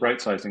 in terms of right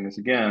sizing, is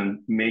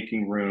again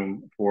making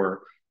room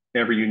for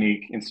every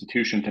unique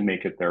institution to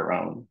make it their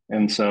own.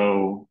 And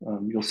so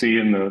you'll see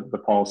in the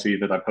policy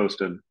that I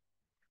posted,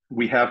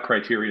 we have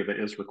criteria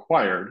that is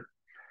required.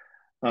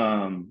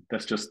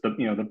 That's just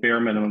the bare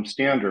minimum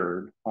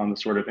standard on the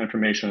sort of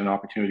information and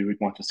opportunity we'd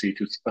want to see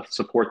to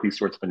support these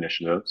sorts of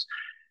initiatives.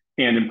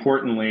 And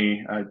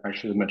importantly, I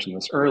should have mentioned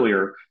this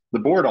earlier, the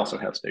board also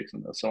has stakes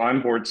in this. So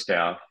I'm board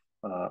staff.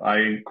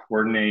 I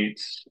coordinate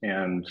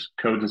and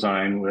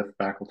co-design with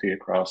faculty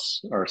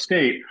across our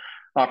state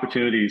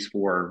opportunities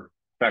for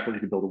faculty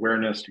to build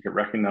awareness, to get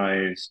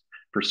recognized,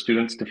 for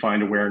students to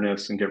find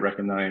awareness and get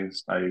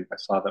recognized. I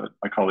saw that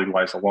my colleague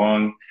Liza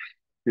Long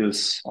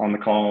is on the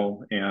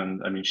call,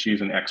 and I mean,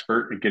 she's an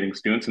expert at getting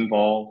students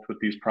involved with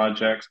these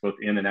projects, both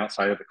in and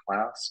outside of the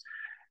class.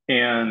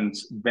 And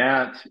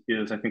that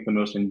is, I think, the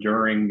most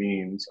enduring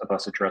means of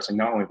us addressing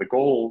not only the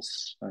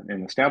goals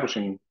and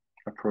establishing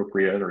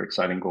appropriate or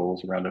exciting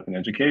goals around open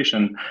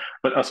education,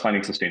 but us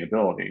finding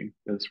sustainability.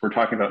 As we're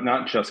talking about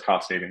not just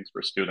cost savings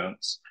for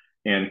students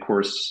and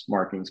course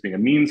markings being a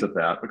means of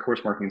that, but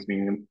course markings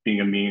being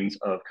a means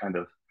of kind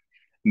of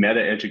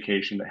meta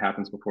education that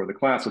happens before the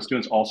class. So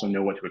students also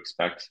know what to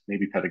expect,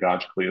 maybe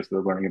pedagogically, as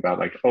they're learning about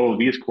like, oh,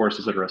 these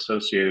courses that are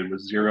associated with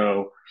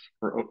zero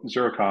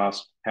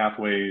cost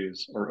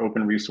pathways or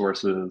open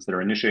resources that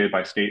are initiated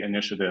by state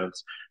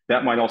initiatives.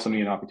 That might also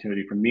be an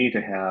opportunity for me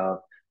to have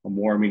a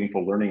more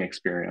meaningful learning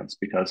experience,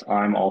 because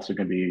I'm also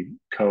going to be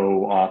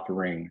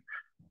co-authoring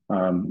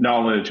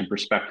knowledge and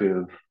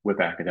perspective with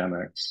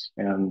academics.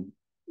 And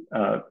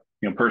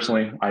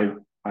personally,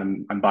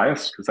 I'm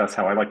biased because that's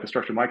how I like to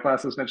structure my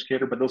classes as an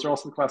educator, but those are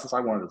also the classes I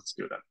wanted as a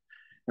student.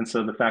 And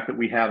so the fact that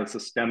we have a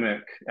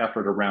systemic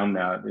effort around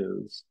that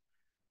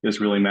is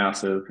really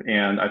massive.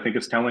 And I think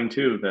it's telling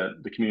too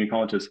that the community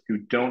colleges who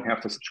don't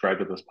have to subscribe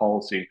to this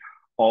policy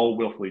all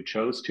willfully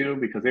chose to,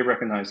 because they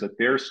recognize that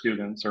their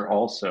students are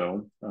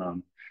also,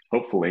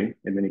 hopefully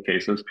in many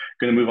cases,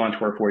 going to move on to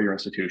our four-year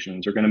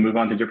institutions, or going to move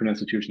on to different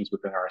institutions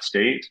within our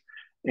state.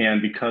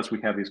 And because we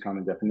have these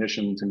common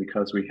definitions and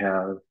because we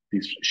have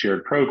these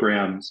shared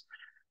programs,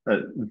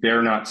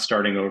 they're not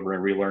starting over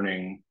and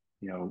relearning,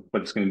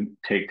 what it's going to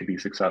take to be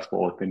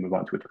successful if they move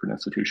on to a different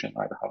institution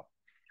in Idaho.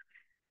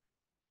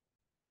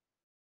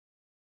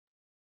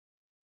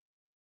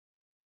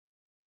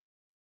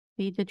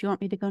 Did you want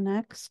me to go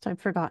next?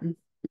 I've forgotten.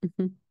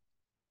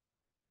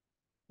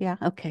 Yeah,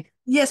 okay.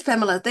 Yes,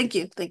 Pamela, thank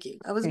you. Thank you.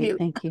 I was Great, mute.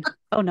 thank you.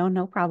 Oh,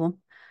 no problem.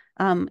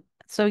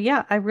 So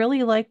yeah, I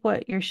really like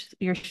what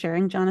you're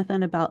sharing,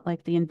 Jonathan, about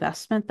like the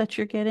investment that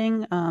you're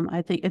getting.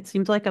 I think it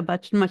seems like a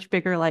much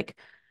bigger like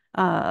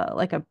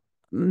a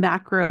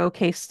macro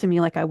case to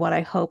me, like what I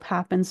hope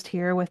happens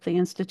here with the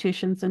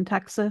institutions in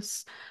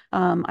Texas.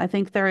 I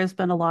think there has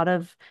been a lot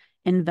of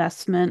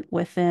investment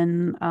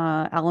within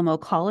Alamo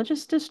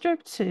College's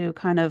district to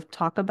kind of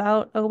talk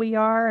about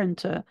OER and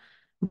to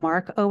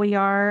mark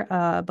OER,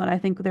 but I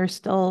think there's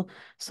still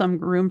some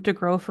room to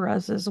grow for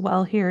us as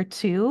well here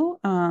too.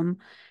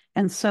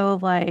 And so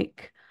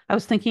like, I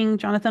was thinking,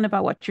 Jonathan,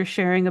 about what you're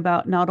sharing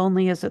about not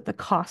only is it the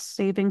cost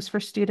savings for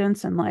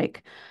students and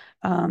like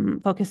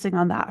focusing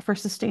on that for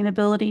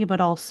sustainability,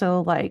 but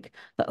also like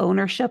the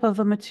ownership of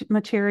a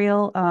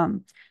material.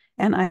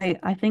 And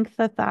I think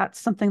that that's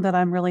something that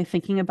I'm really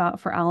thinking about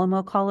for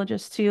Alamo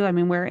colleges too. I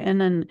mean, we're in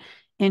an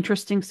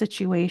interesting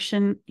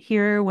situation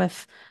here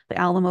with the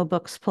Alamo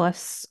Books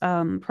Plus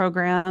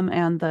program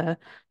and the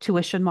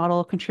tuition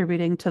model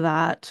contributing to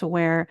that, to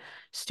where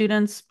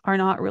students are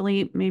not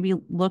really maybe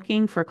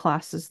looking for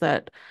classes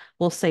that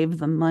will save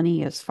them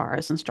money as far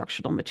as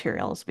instructional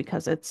materials,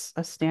 because it's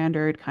a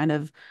standard kind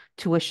of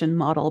tuition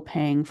model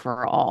paying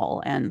for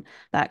all. And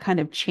that kind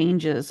of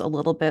changes a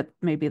little bit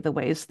maybe the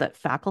ways that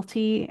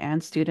faculty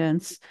and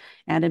students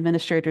and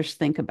administrators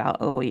think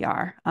about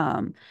OER.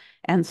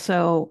 And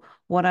so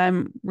what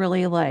I'm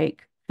really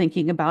like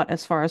thinking about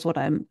as far as what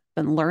I've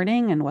been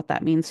learning and what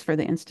that means for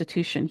the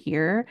institution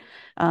here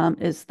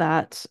is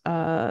that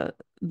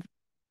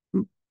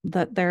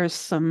that there's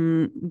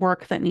some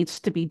work that needs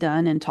to be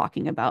done in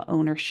talking about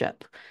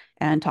ownership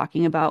and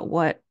talking about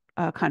what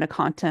kind of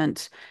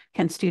content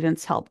can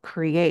students help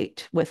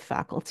create with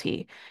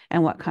faculty,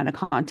 and what kind of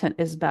content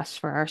is best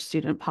for our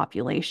student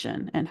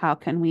population, and how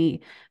can we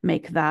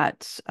make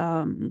that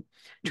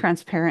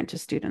transparent to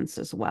students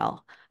as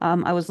well.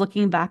 I was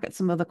looking back at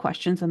some of the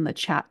questions in the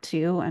chat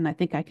too, and I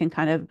think I can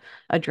kind of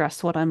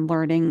address what I'm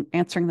learning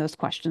answering those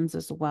questions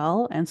as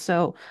well. And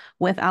so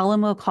with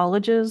Alamo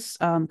Colleges,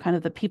 kind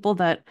of the people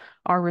that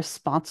are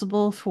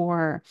responsible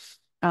for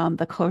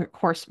the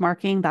course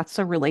marking, that's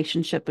a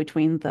relationship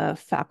between the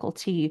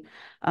faculty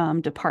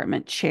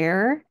department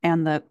chair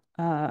and the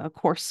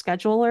course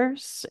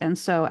schedulers. And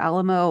so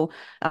Alamo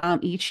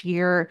each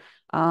year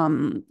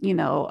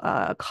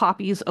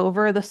copies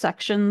over the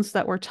sections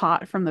that were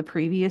taught from the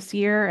previous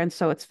year. And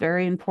so it's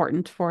very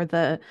important for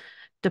the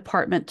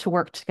department to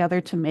work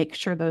together to make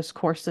sure those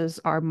courses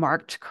are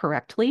marked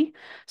correctly.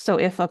 So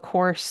if a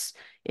course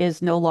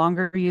is no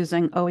longer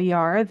using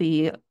OER,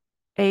 the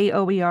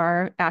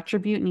AOER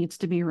attribute needs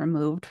to be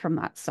removed from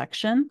that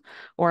section.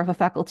 Or if a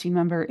faculty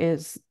member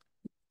is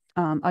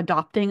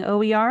adopting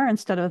OER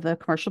instead of the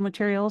commercial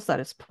materials, that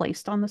is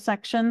placed on the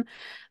section.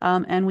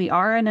 And we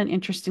are in an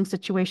interesting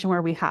situation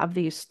where we have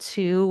these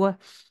two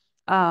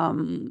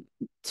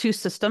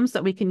systems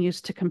that we can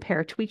use to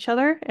compare to each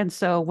other. And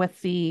so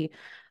with the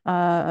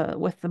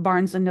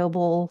Barnes &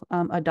 Noble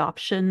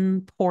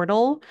adoption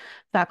portal,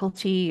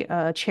 faculty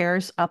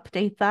chairs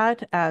update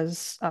that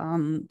as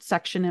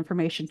section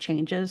information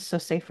changes. So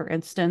say, for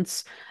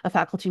instance, a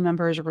faculty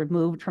member is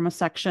removed from a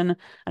section,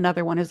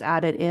 another one is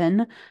added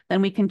in,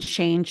 then we can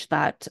change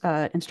that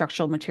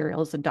instructional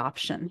materials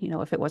adoption.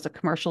 If it was a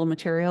commercial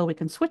material, we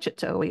can switch it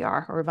to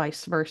OER or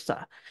vice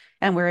versa.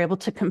 And we're able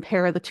to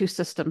compare the two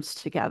systems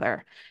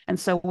together. And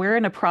so we're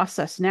in a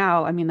process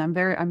now. I mean, I'm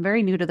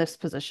very new to this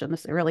position.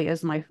 This really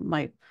is my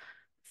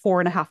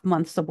 4.5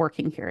 months of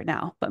working here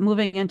now. But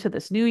moving into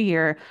this new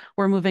year,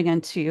 we're moving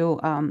into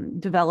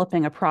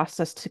developing a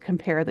process to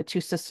compare the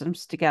two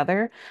systems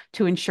together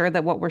to ensure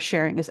that what we're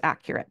sharing is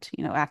accurate,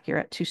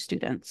 accurate to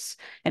students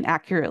and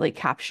accurately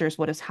captures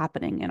what is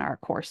happening in our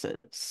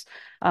courses.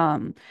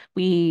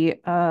 The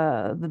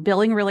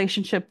billing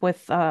relationship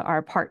with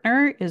our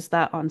partner is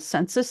that on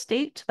census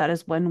date, that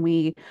is when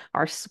we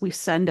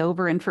send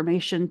over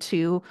information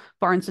to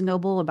Barnes &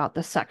 Noble about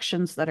the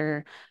sections that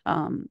are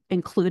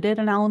included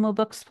in Alamo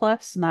Books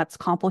Plus, and that's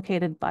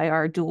complicated by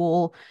our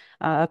dual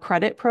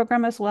credit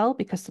program as well,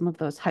 because some of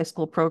those high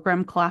school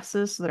program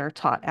classes that are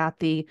taught at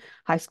the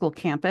high school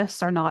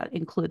campus are not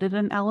included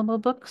in Alamo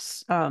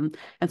Books. And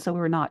so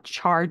we're not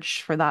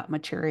charged for that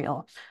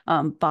material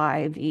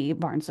by the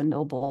Barnes &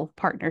 Noble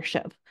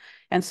partnership.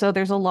 And so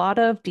there's a lot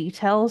of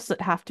details that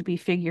have to be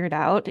figured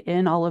out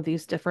in all of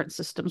these different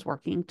systems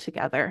working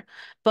together.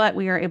 But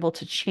we are able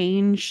to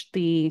change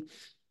the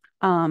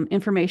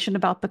information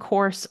about the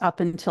course up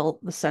until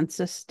the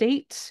census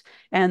date.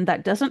 And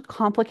that doesn't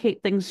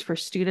complicate things for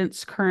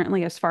students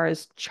currently as far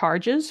as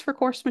charges for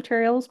course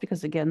materials,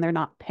 because again, they're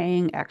not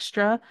paying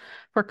extra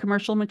for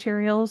commercial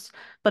materials,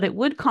 but it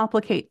would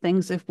complicate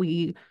things if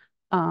we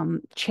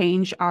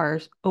change our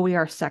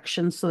OER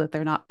sections so that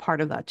they're not part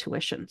of that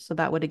tuition. So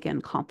that would again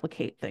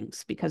complicate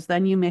things, because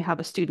then you may have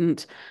a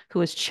student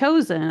who has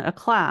chosen a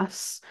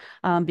class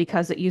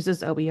because it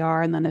uses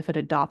OER, and then if it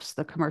adopts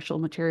the commercial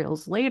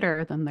materials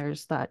later, then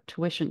there's that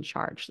tuition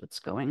charge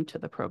that's going to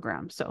the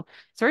program. So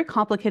it's very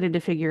complicated to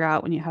figure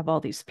out when you have all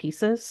these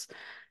pieces.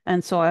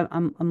 And so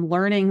I'm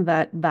learning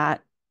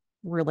that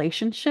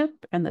relationship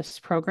and this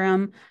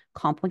program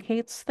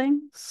complicates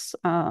things.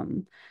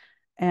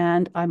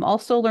 And I'm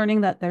also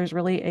learning that there's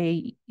really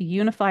a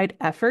unified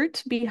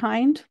effort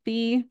behind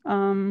the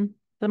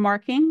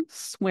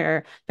markings,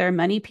 where there are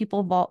many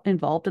people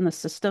involved in the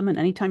system. And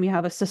anytime you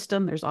have a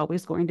system, there's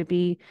always going to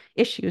be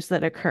issues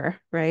that occur,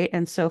 right?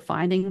 And so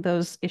finding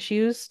those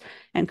issues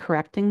and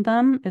correcting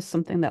them is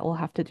something that we'll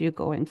have to do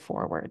going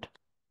forward.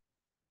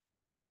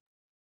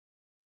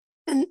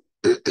 And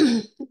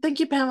thank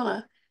you,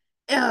 Pamela.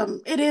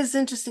 It is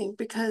interesting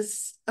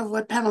because of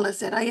what Pamela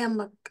said. I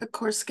am a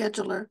course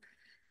scheduler.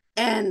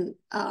 And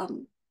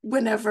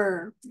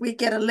whenever we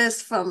get a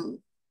list from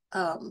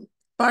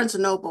Barnes &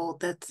 Noble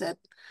that said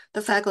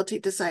the faculty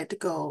decide to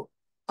go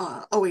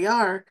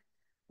OER,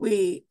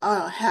 we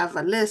have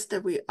a list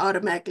that we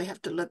automatically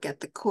have to look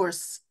at the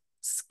course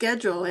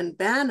schedule and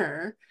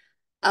banner,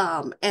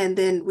 and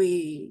then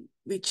we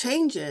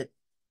change it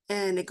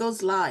and it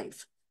goes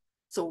live.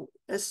 So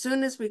as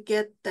soon as we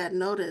get that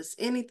notice,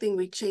 anything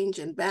we change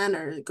in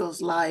banner, it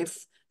goes live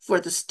for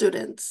the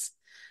students.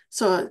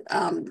 So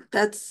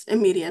that's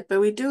immediate, but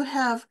we do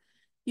have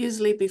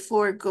usually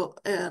before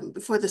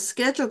the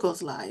schedule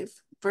goes live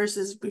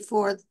versus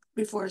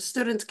before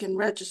students can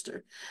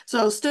register.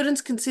 So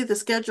students can see the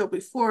schedule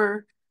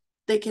before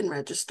they can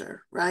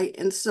register, right?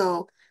 And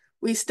so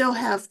we still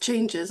have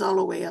changes all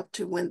the way up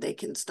to when they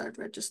can start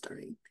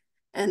registering.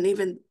 And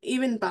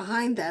even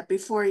behind that,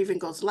 before it even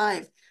goes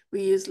live,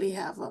 we usually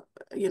have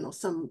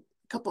some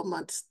couple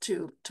months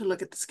to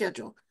look at the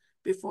schedule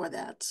before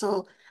that.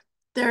 So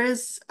there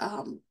is,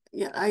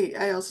 yeah,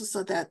 I also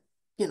saw that,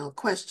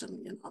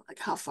 question, like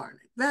how far in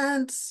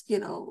advance,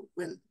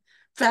 when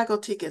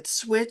faculty gets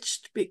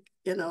switched,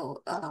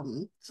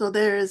 so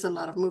there is a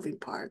lot of moving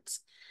parts.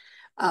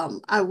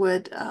 I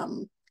would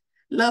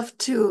love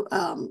to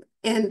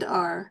end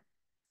our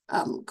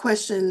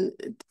question,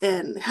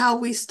 and how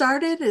we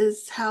started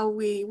is how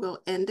we will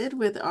end it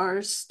with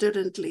our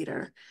student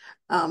leader.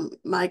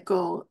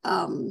 Michael,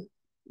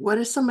 what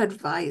is some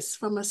advice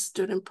from a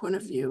student point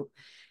of view?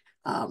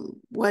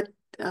 What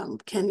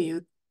can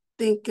you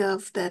think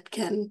of that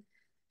can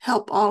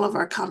help all of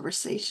our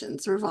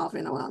conversations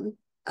revolving around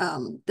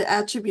the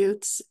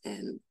attributes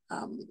and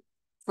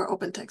for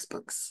open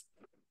textbooks?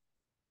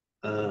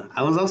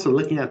 I was also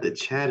looking at the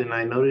chat and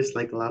I noticed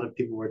like a lot of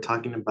people were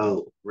talking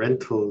about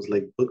rentals,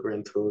 like book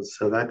rentals.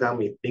 So that got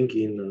me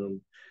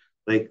thinking,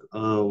 now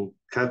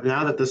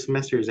that the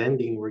semester is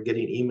ending, we're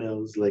getting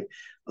emails like,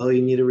 oh,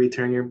 you need to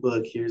return your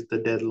book. Here's the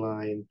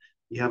deadline.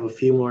 You have a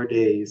few more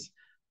days.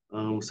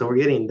 So we're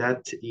getting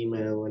that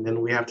email, and then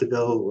we have to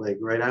go like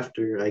right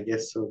after, I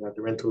guess, so that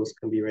the rentals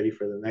can be ready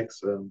for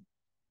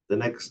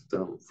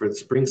for the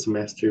spring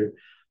semester.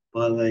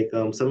 But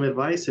some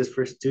advice is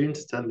for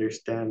students to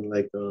understand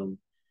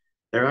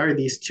there are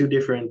these two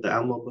different the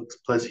Alma Books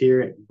Plus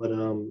here, but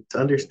to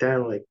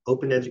understand like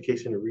open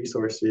education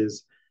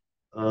resources,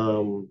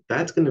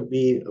 that's going to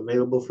be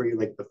available for you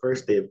like the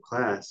first day of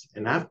class,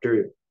 and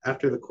after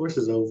the course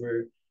is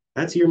over,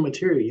 that's your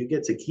material. You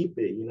get to keep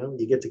it.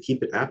 You get to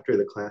keep it after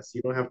the class.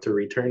 You don't have to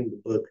return the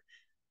book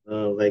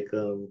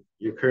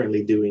you're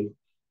currently doing.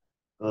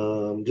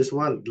 Just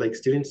want like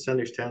students to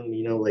understand,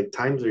 like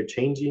times are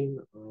changing.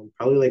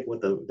 Probably like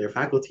with their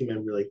faculty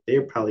member, like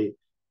they're probably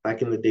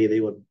back in the day they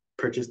would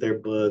purchase their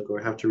book or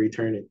have to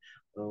return it.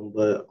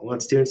 But I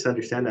want students to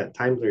understand that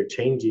times are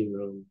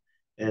changing,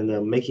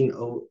 and making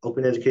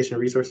open education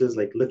resources,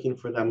 like looking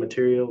for that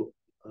material,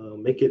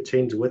 make it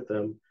change with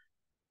them.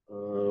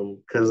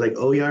 Because like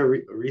OER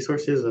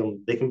resources,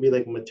 they can be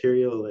like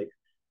material like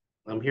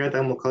here at the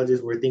Alma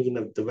colleges, we're thinking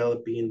of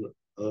developing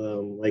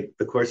like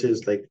the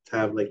courses like to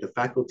have like the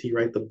faculty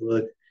write the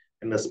book,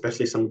 and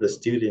especially some of the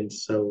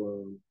students.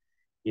 So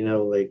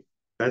like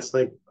that's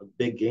like a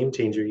big game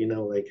changer.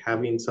 Like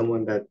having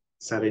someone that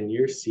sat in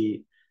your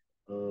seat,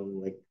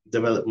 like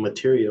develop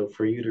material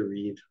for you to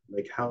read.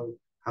 Like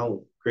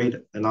how great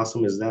and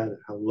awesome is that?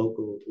 How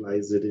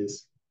localized it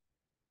is.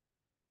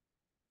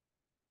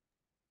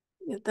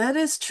 Yeah, that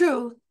is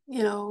true.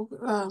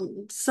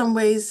 Some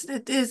ways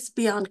it is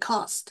beyond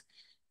cost.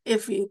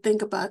 If you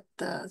think about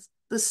the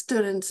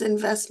students'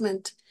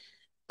 investment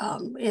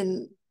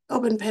in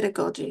open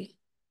pedagogy,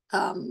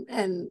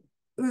 and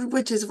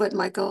which is what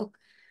Michael,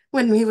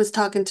 when he was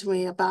talking to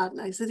me about,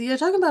 and I said, you're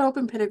talking about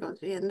open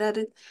pedagogy, and that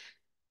is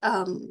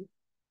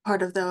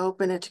part of the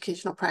open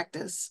educational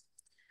practice.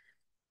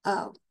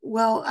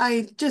 Well,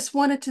 I just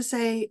wanted to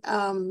say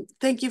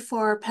thank you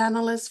for our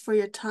panelists for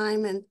your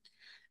time,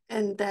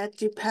 and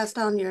that you passed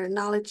on your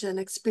knowledge and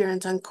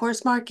experience on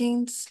course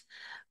markings.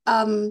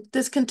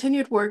 This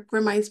continued work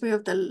reminds me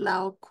of the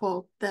Lao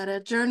quote that a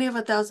journey of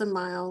 1,000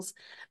 miles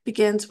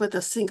begins with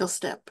a single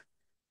step.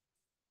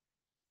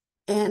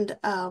 And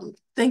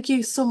thank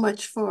you so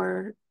much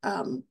for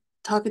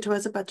talking to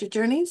us about your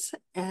journeys.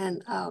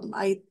 And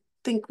I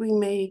think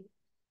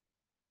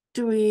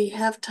do we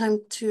have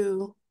time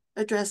to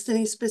address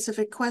any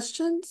specific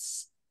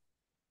questions?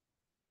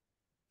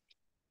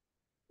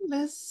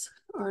 Liz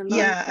or Laurie?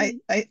 Yeah,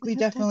 we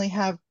definitely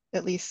have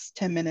at least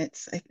 10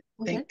 minutes, I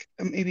think,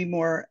 or maybe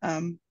more.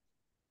 I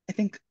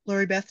think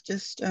Lori Beth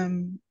just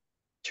turned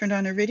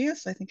on her video,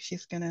 so I think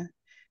she's gonna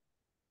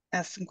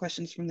ask some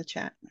questions from the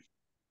chat.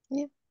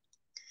 Yeah,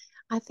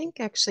 I think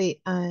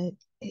actually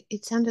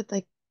it sounded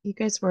like you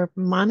guys were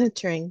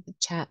monitoring the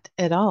chat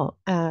at all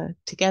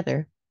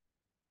together.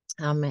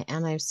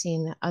 And I've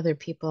seen other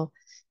people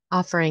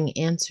offering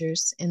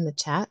answers in the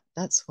chat.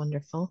 That's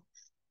wonderful.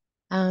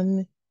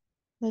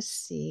 Let's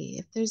see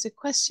if there's a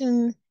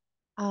question.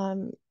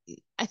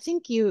 I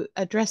think you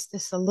addressed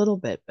this a little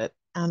bit, but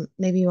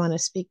maybe you want to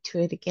speak to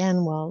it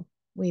again while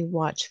we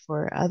watch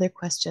for other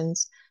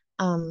questions.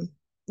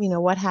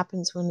 What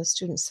happens when the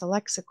student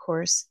selects a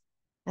course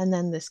and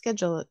then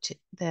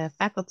the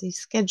faculty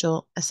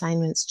schedule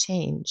assignments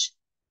change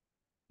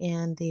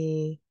and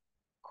the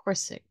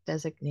course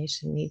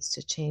designation needs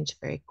to change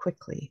very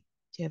quickly.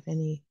 Do you have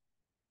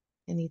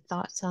any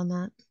thoughts on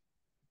that?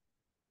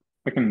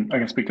 I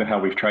can speak to how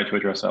we've tried to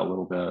address that a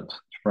little bit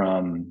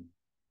from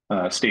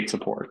state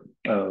support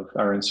of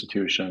our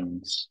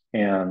institutions.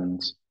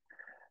 And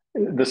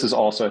this is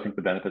also, I think,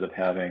 the benefit of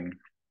having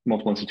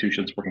multiple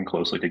institutions working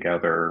closely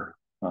together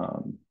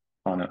on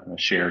a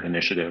shared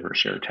initiative or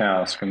shared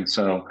task. And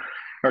so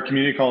our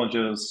community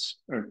colleges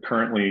are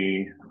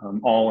currently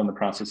all in the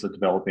process of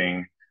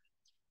developing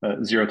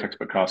zero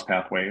textbook cost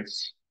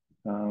pathways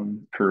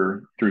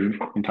through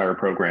entire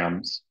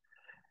programs.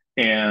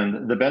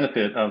 And the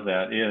benefit of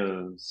that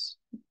is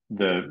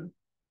the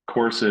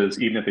courses,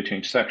 even if they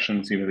change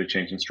sections, even if they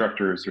change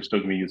instructors, they're still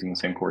going to be using the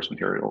same course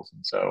materials.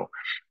 And so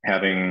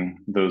having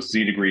those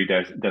Z degree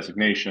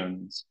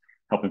designations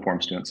help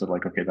inform students of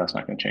like, okay, that's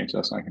not going to change,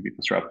 that's not going to be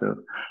disruptive.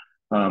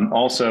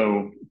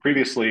 Also,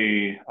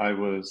 previously, I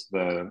was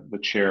the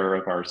chair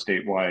of our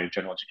statewide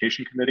general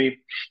education committee.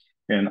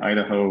 In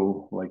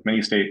Idaho, like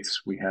many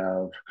states, we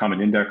have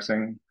common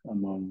indexing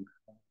among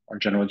our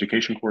general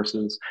education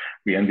courses.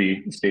 We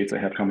envy states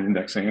that have common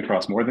indexing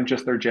across more than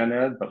just their gen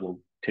ed, but we'll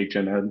take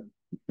gen ed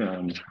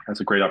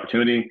as a great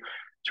opportunity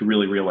to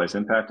really realize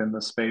impact in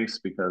this space,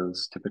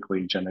 because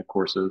typically gen ed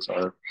courses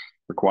are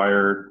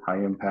required,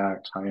 high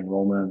impact, high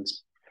enrollment.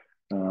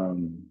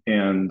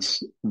 And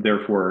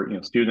therefore,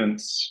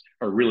 students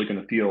are really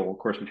going to feel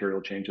course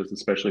material changes,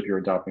 especially if you're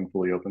adopting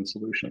fully open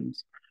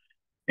solutions.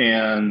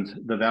 And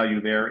the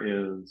value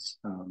there is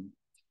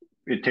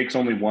it takes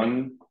only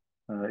one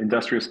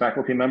industrious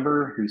faculty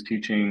member who's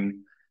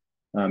teaching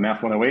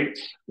Math 108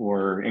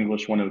 or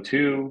English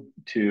 102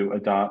 to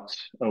adopt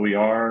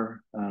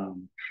OER,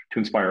 to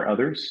inspire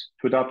others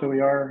to adopt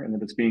OER. And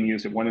if it's being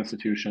used at one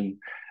institution,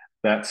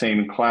 that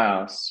same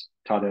class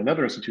taught at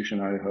another institution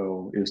in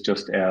Idaho is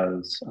just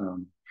as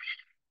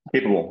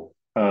capable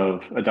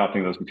of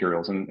adopting those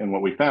materials. And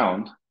what we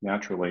found,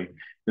 naturally,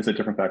 is that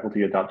different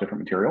faculty adopt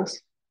different materials.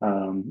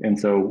 And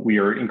so we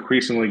are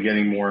increasingly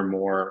getting more and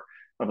more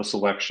of a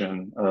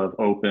selection of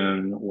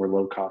open or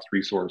low-cost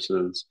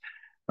resources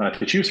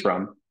to choose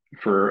from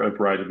for a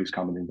variety of these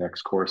common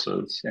index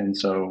courses. And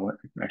so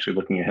actually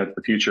looking ahead to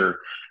the future,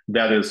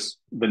 that is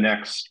the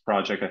next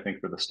project, I think,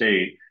 for the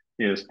state,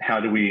 is how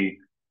do we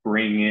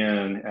bring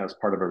in, as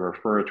part of a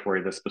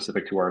referatory that's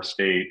specific to our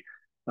state,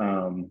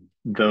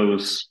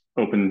 those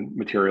open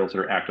materials that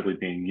are actively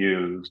being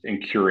used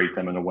and curate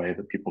them in a way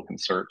that people can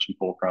search and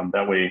pull from.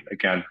 That way,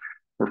 again,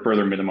 we're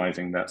further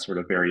minimizing that sort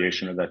of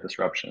variation or that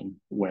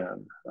disruption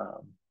when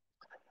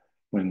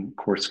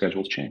course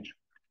schedules change.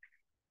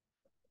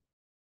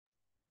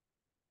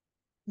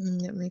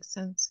 That makes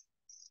sense.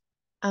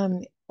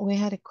 We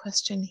had a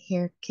question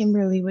here.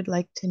 Kimberly would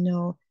like to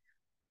know,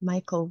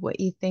 Michael,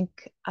 what you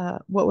think,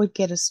 what would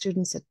get a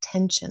student's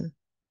attention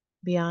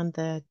beyond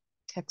the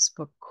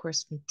textbook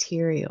course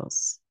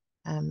materials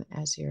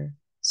as you're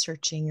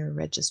searching or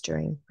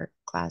registering for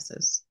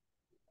classes?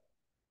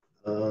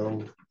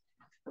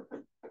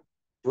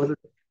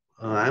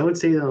 I would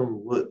say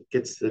what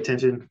gets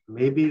attention,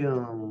 maybe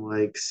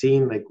like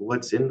seeing like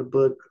what's in the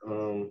book.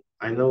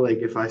 I know like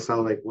if I saw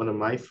like one of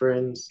my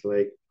friends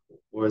like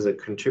was a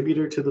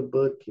contributor to the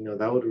book,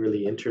 that would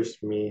really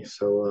interest me.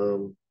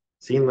 So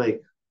seeing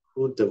like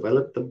who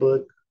developed the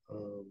book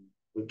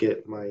would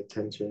get my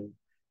attention,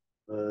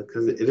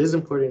 because it is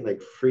important,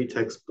 like free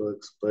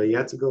textbooks, but you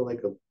have to go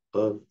like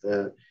above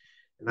that.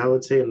 And I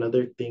would say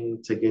another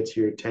thing to get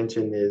your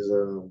attention is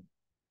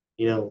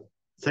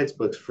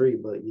textbook's free,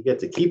 but you get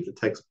to keep the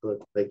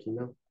textbook, like,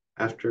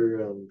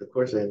 after the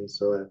course ends.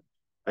 So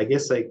I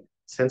guess like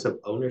sense of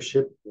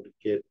ownership would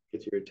get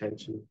your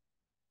attention.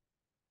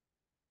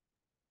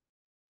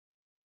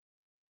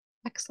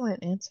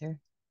 Excellent answer.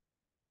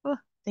 Oh,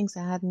 things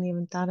I hadn't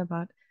even thought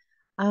about.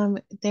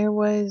 There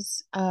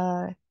was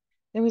a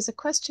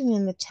question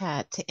in the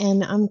chat,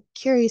 and I'm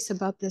curious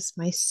about this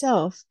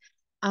myself.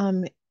 How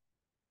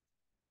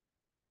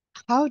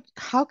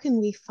can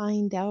we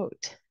find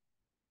out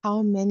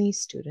how many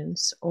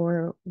students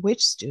or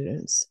which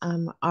students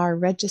are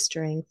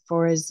registering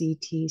for a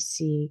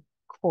ZTC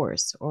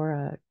course or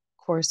a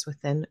course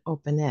within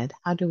Open Ed?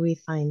 How do we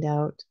find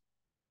out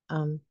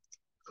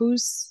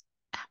who's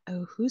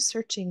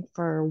searching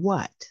for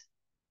what?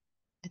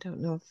 I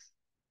don't know if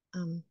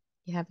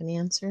you have an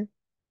answer.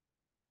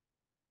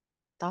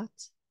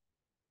 Thoughts?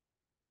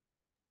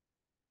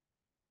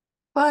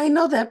 Well, I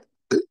know that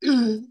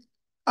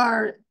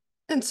our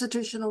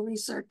institutional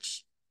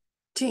research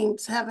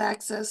teams have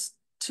access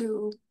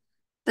to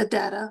the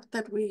data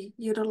that we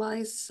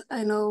utilize.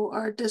 I know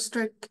our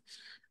district,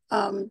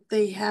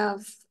 they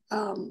have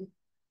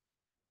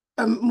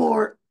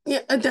more,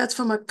 that's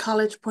from a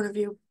college point of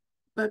view,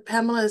 but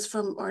Pamela is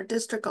from our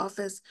district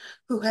office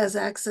who has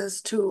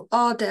access to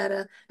all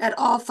data at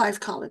all 5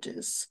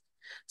 colleges.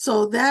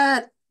 So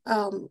that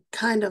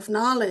kind of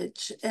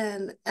knowledge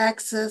and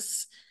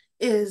access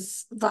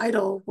is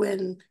vital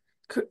when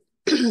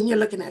you're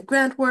looking at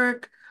grant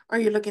work, or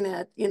you're looking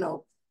at,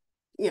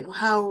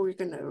 how we're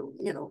going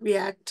to,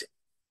 react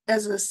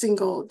as a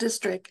single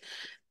district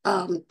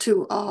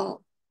to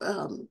all,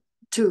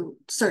 to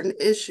certain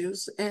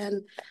issues.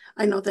 And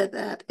I know that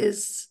that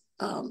is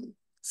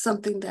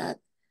something that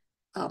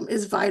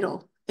is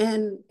vital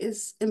and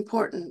is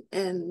important,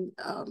 and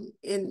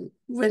in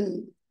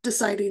when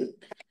deciding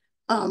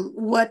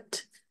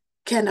what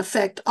can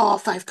affect all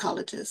 5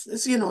 colleges.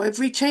 Is, if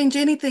we change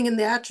anything in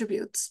the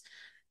attributes,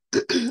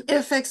 it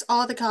affects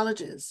all the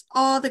colleges,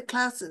 all the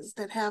classes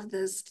that have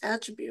this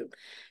attribute.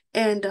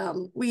 And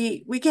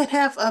we can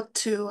have up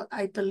to,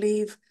 I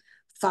believe,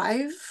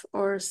 5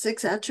 or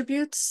 6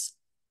 attributes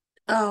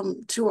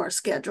to our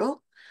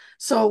schedule.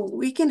 So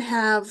we can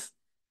have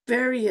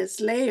various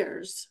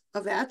layers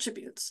of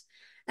attributes.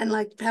 And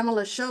like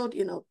Pamela showed,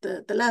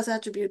 the last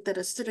attribute that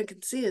a student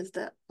can see is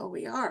the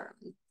OER.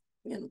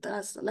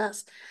 that's the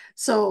last.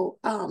 So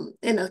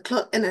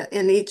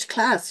in each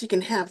class, you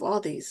can have all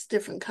these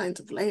different kinds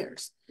of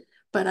layers.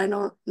 But I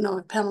don't know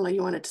if Pamela,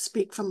 you wanted to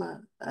speak from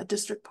a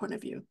district point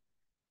of view.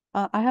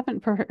 I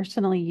haven't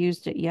personally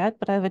used it yet,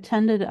 but I've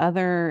attended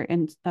other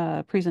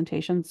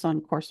presentations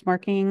on course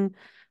marking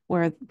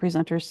where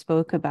presenters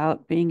spoke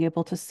about being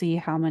able to see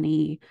how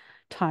many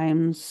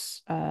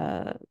times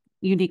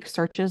unique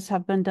searches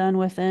have been done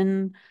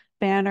within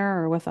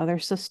Banner or with other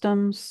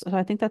systems. So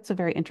I think that's a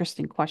very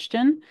interesting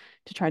question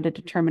to try to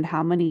determine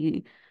how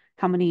many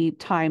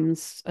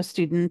times a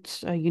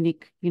student, a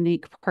unique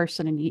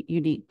person, and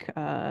unique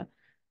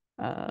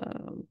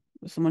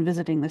someone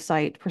visiting the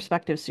site,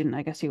 prospective student,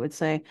 I guess you would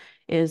say,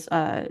 is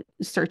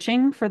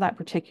searching for that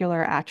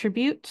particular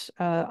attribute.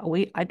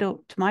 To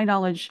my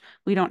knowledge,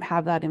 we don't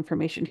have that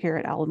information here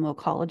at Alamo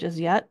Colleges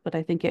yet, but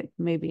I think it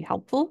may be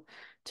helpful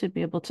to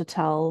be able to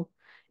tell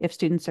if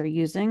students are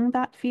using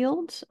that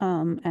field,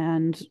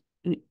 and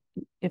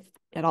if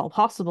at all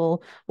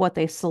possible, what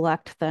they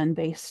select then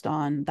based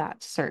on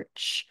that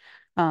search.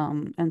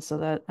 And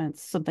so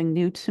that's something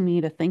new to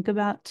me to think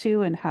about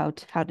too, and how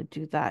to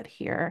do that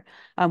here.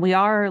 We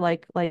are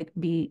like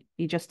B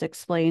just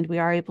explained, we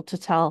are able to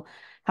tell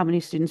how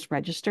many students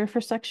register for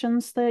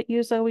sections that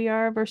use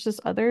OER versus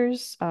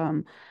others.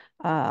 In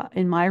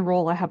my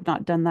role, I have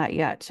not done that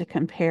yet to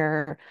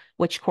compare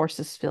which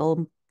courses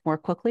fill more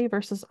quickly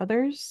versus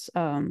others.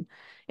 In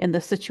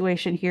the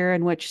situation here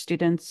in which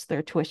students,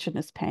 their tuition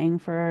is paying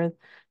for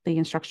the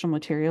instructional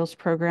materials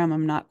program,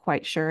 I'm not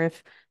quite sure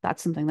if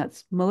that's something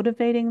that's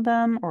motivating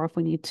them or if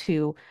we need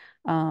to,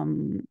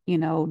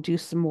 do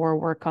some more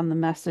work on the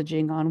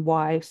messaging on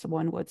why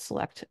someone would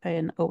select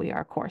an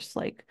OER course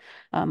like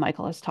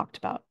Michael has talked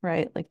about,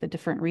 right? Like the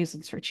different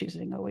reasons for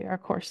choosing OER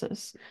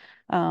courses.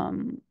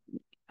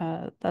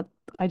 That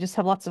I just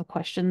have lots of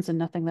questions and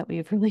nothing that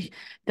we've really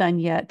done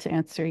yet to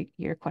answer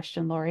your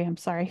question, Lori. I'm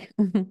sorry.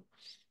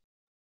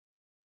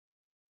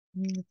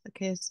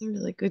 Okay, it's a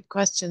really good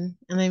question,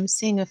 and I'm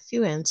seeing a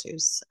few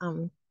answers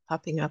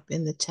popping up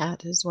in the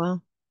chat as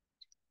well.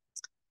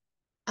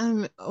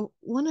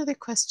 One other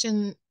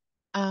question,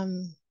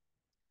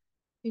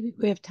 maybe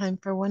we have time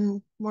for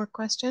one more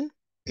question.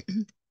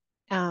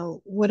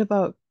 What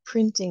about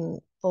printing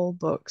full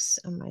books?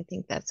 I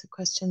think that's a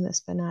question that's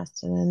been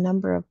asked in a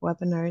number of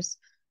webinars.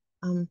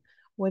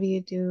 What do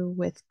you do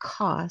with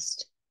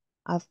cost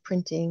of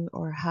printing,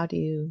 or how do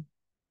you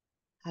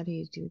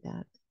do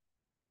that?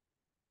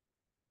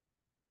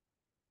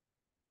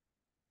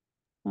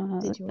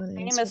 Did you want to The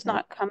name answer is that?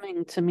 not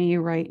coming to me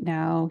right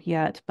now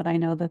yet, but I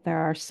know that there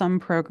are some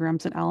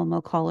programs at Alamo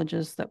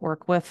Colleges that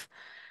work with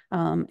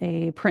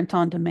a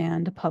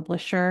print-on-demand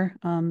publisher,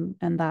 and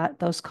that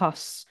those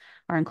costs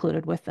are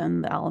included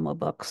within the Alamo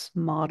Books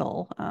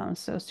model.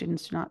 So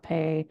students do not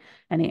pay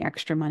any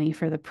extra money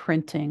for the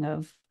printing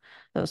of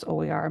those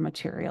OER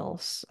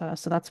materials.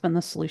 So that's been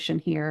the solution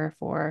here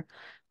for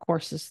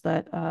courses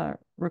that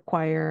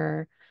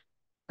require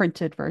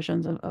printed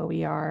versions of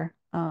OER.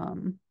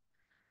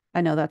 I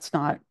know that's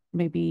not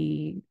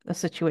maybe a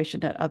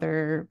situation at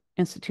other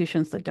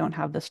institutions that don't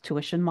have this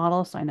tuition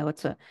model. So I know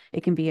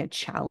it can be a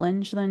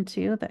challenge then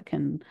too that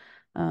can,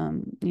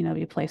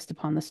 be placed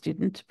upon the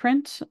student to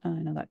print. I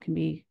know that can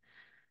be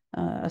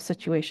a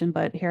situation,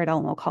 but here at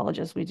Alamo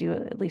Colleges, we do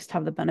at least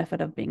have the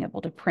benefit of being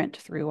able to print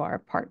through our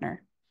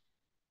partner.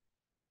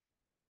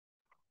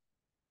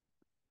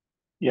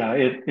 Yeah,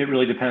 it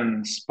really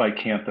depends by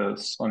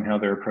campus on how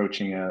they're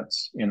approaching it.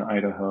 In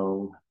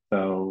Idaho,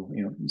 though,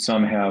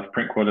 some have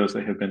print quotas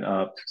that have been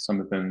upped. Some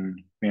have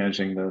been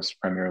managing this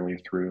primarily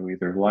through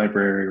either the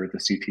library or the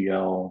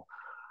CTL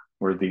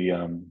or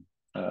the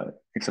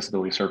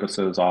accessibility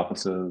services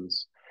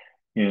offices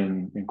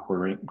in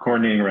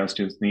coordinating around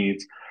students'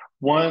 needs.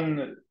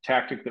 One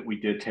tactic that we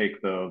did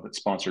take, though, that's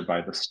sponsored by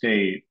the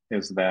state,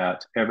 is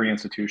that every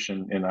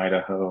institution in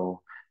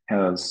Idaho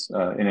has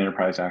an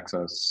enterprise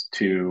access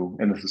to,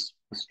 and this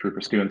is true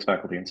for students,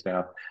 faculty, and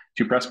staff,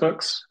 to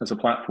Pressbooks as a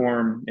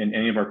platform. In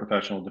any of our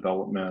professional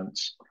development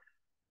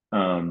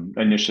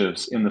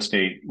initiatives in the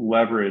state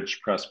leverage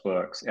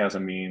Pressbooks as a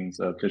means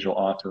of digital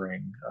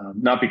authoring,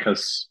 not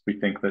because we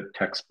think that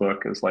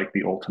textbook is like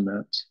the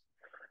ultimate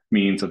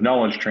means of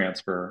knowledge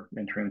transfer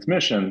and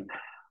transmission,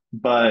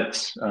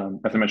 but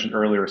as I mentioned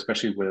earlier,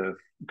 especially with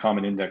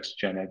Common Index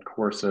Gen Ed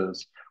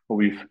courses, what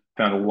we've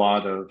found a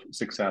lot of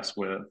success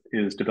with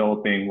is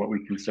developing what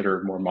we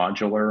consider more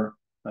modular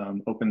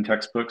open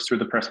textbooks through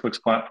the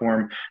Pressbooks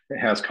platform that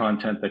has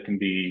content that can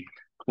be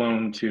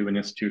cloned to an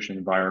institution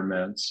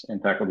environment,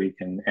 and faculty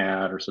can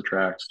add or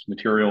subtract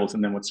materials.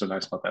 And then what's so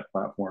nice about that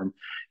platform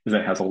is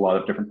that it has a lot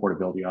of different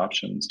portability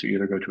options to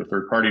either go to a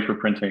third party for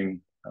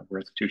printing,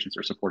 where institutions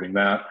are supporting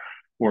that,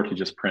 or to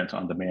just print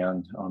on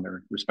demand on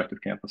their respective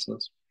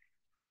campuses.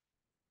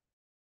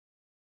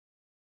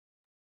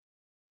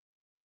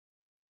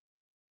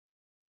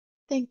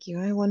 Thank you.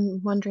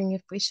 I'm wondering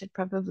if we should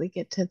probably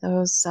get to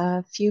those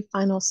few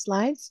final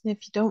slides. And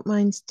if you don't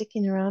mind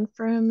sticking around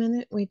for a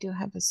minute, we do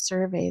have a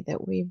survey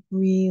that we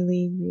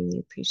really, really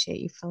appreciate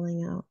you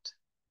filling out.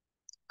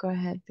 Go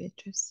ahead,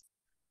 Beatrice.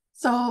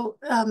 So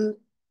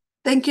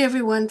thank you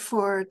everyone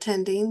for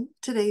attending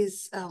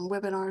today's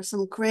webinar.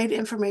 Some great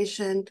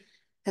information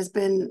has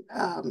been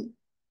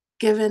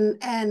given,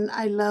 and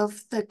I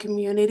love the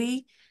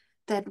community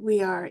that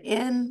we are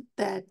in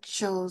that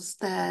shows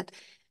that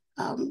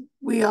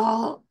we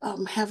all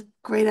have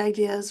great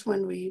ideas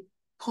when we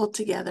pull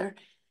together.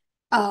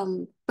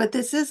 But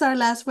this is our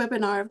last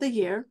webinar of the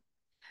year.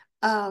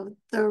 The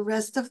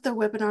rest of the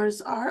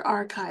webinars are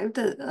archived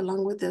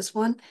along with this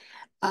one.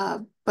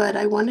 But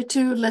I wanted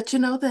to let you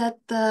know that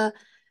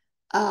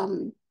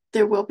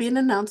there will be an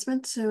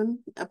announcement soon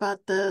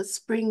about the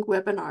spring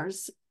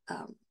webinars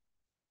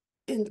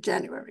in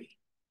January.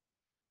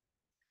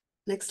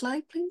 Next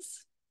slide,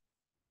 please.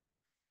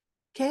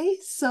 Okay,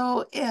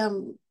 so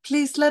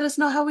please let us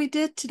know how we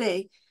did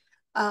today.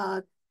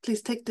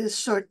 Please take this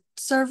short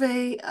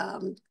survey.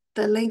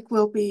 The link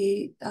will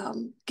be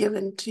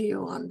given to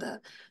you on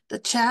the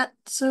chat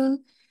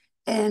soon.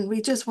 And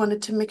we just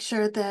wanted to make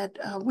sure that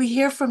we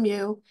hear from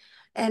you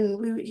and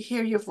we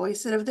hear your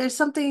voice. And if there's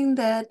something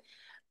that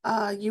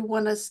you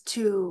want us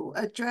to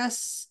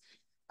address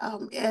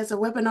as a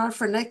webinar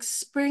for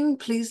next spring,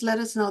 please let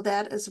us know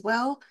that as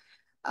well.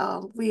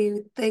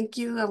 We thank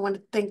you. I want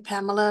to thank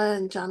Pamela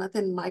and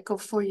Jonathan and Michael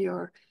for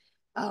your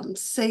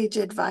sage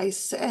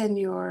advice and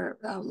your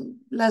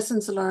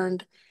lessons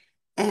learned.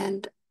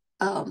 And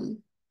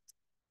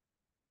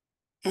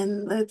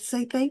let's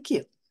say thank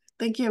you.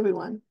 Thank you,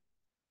 everyone.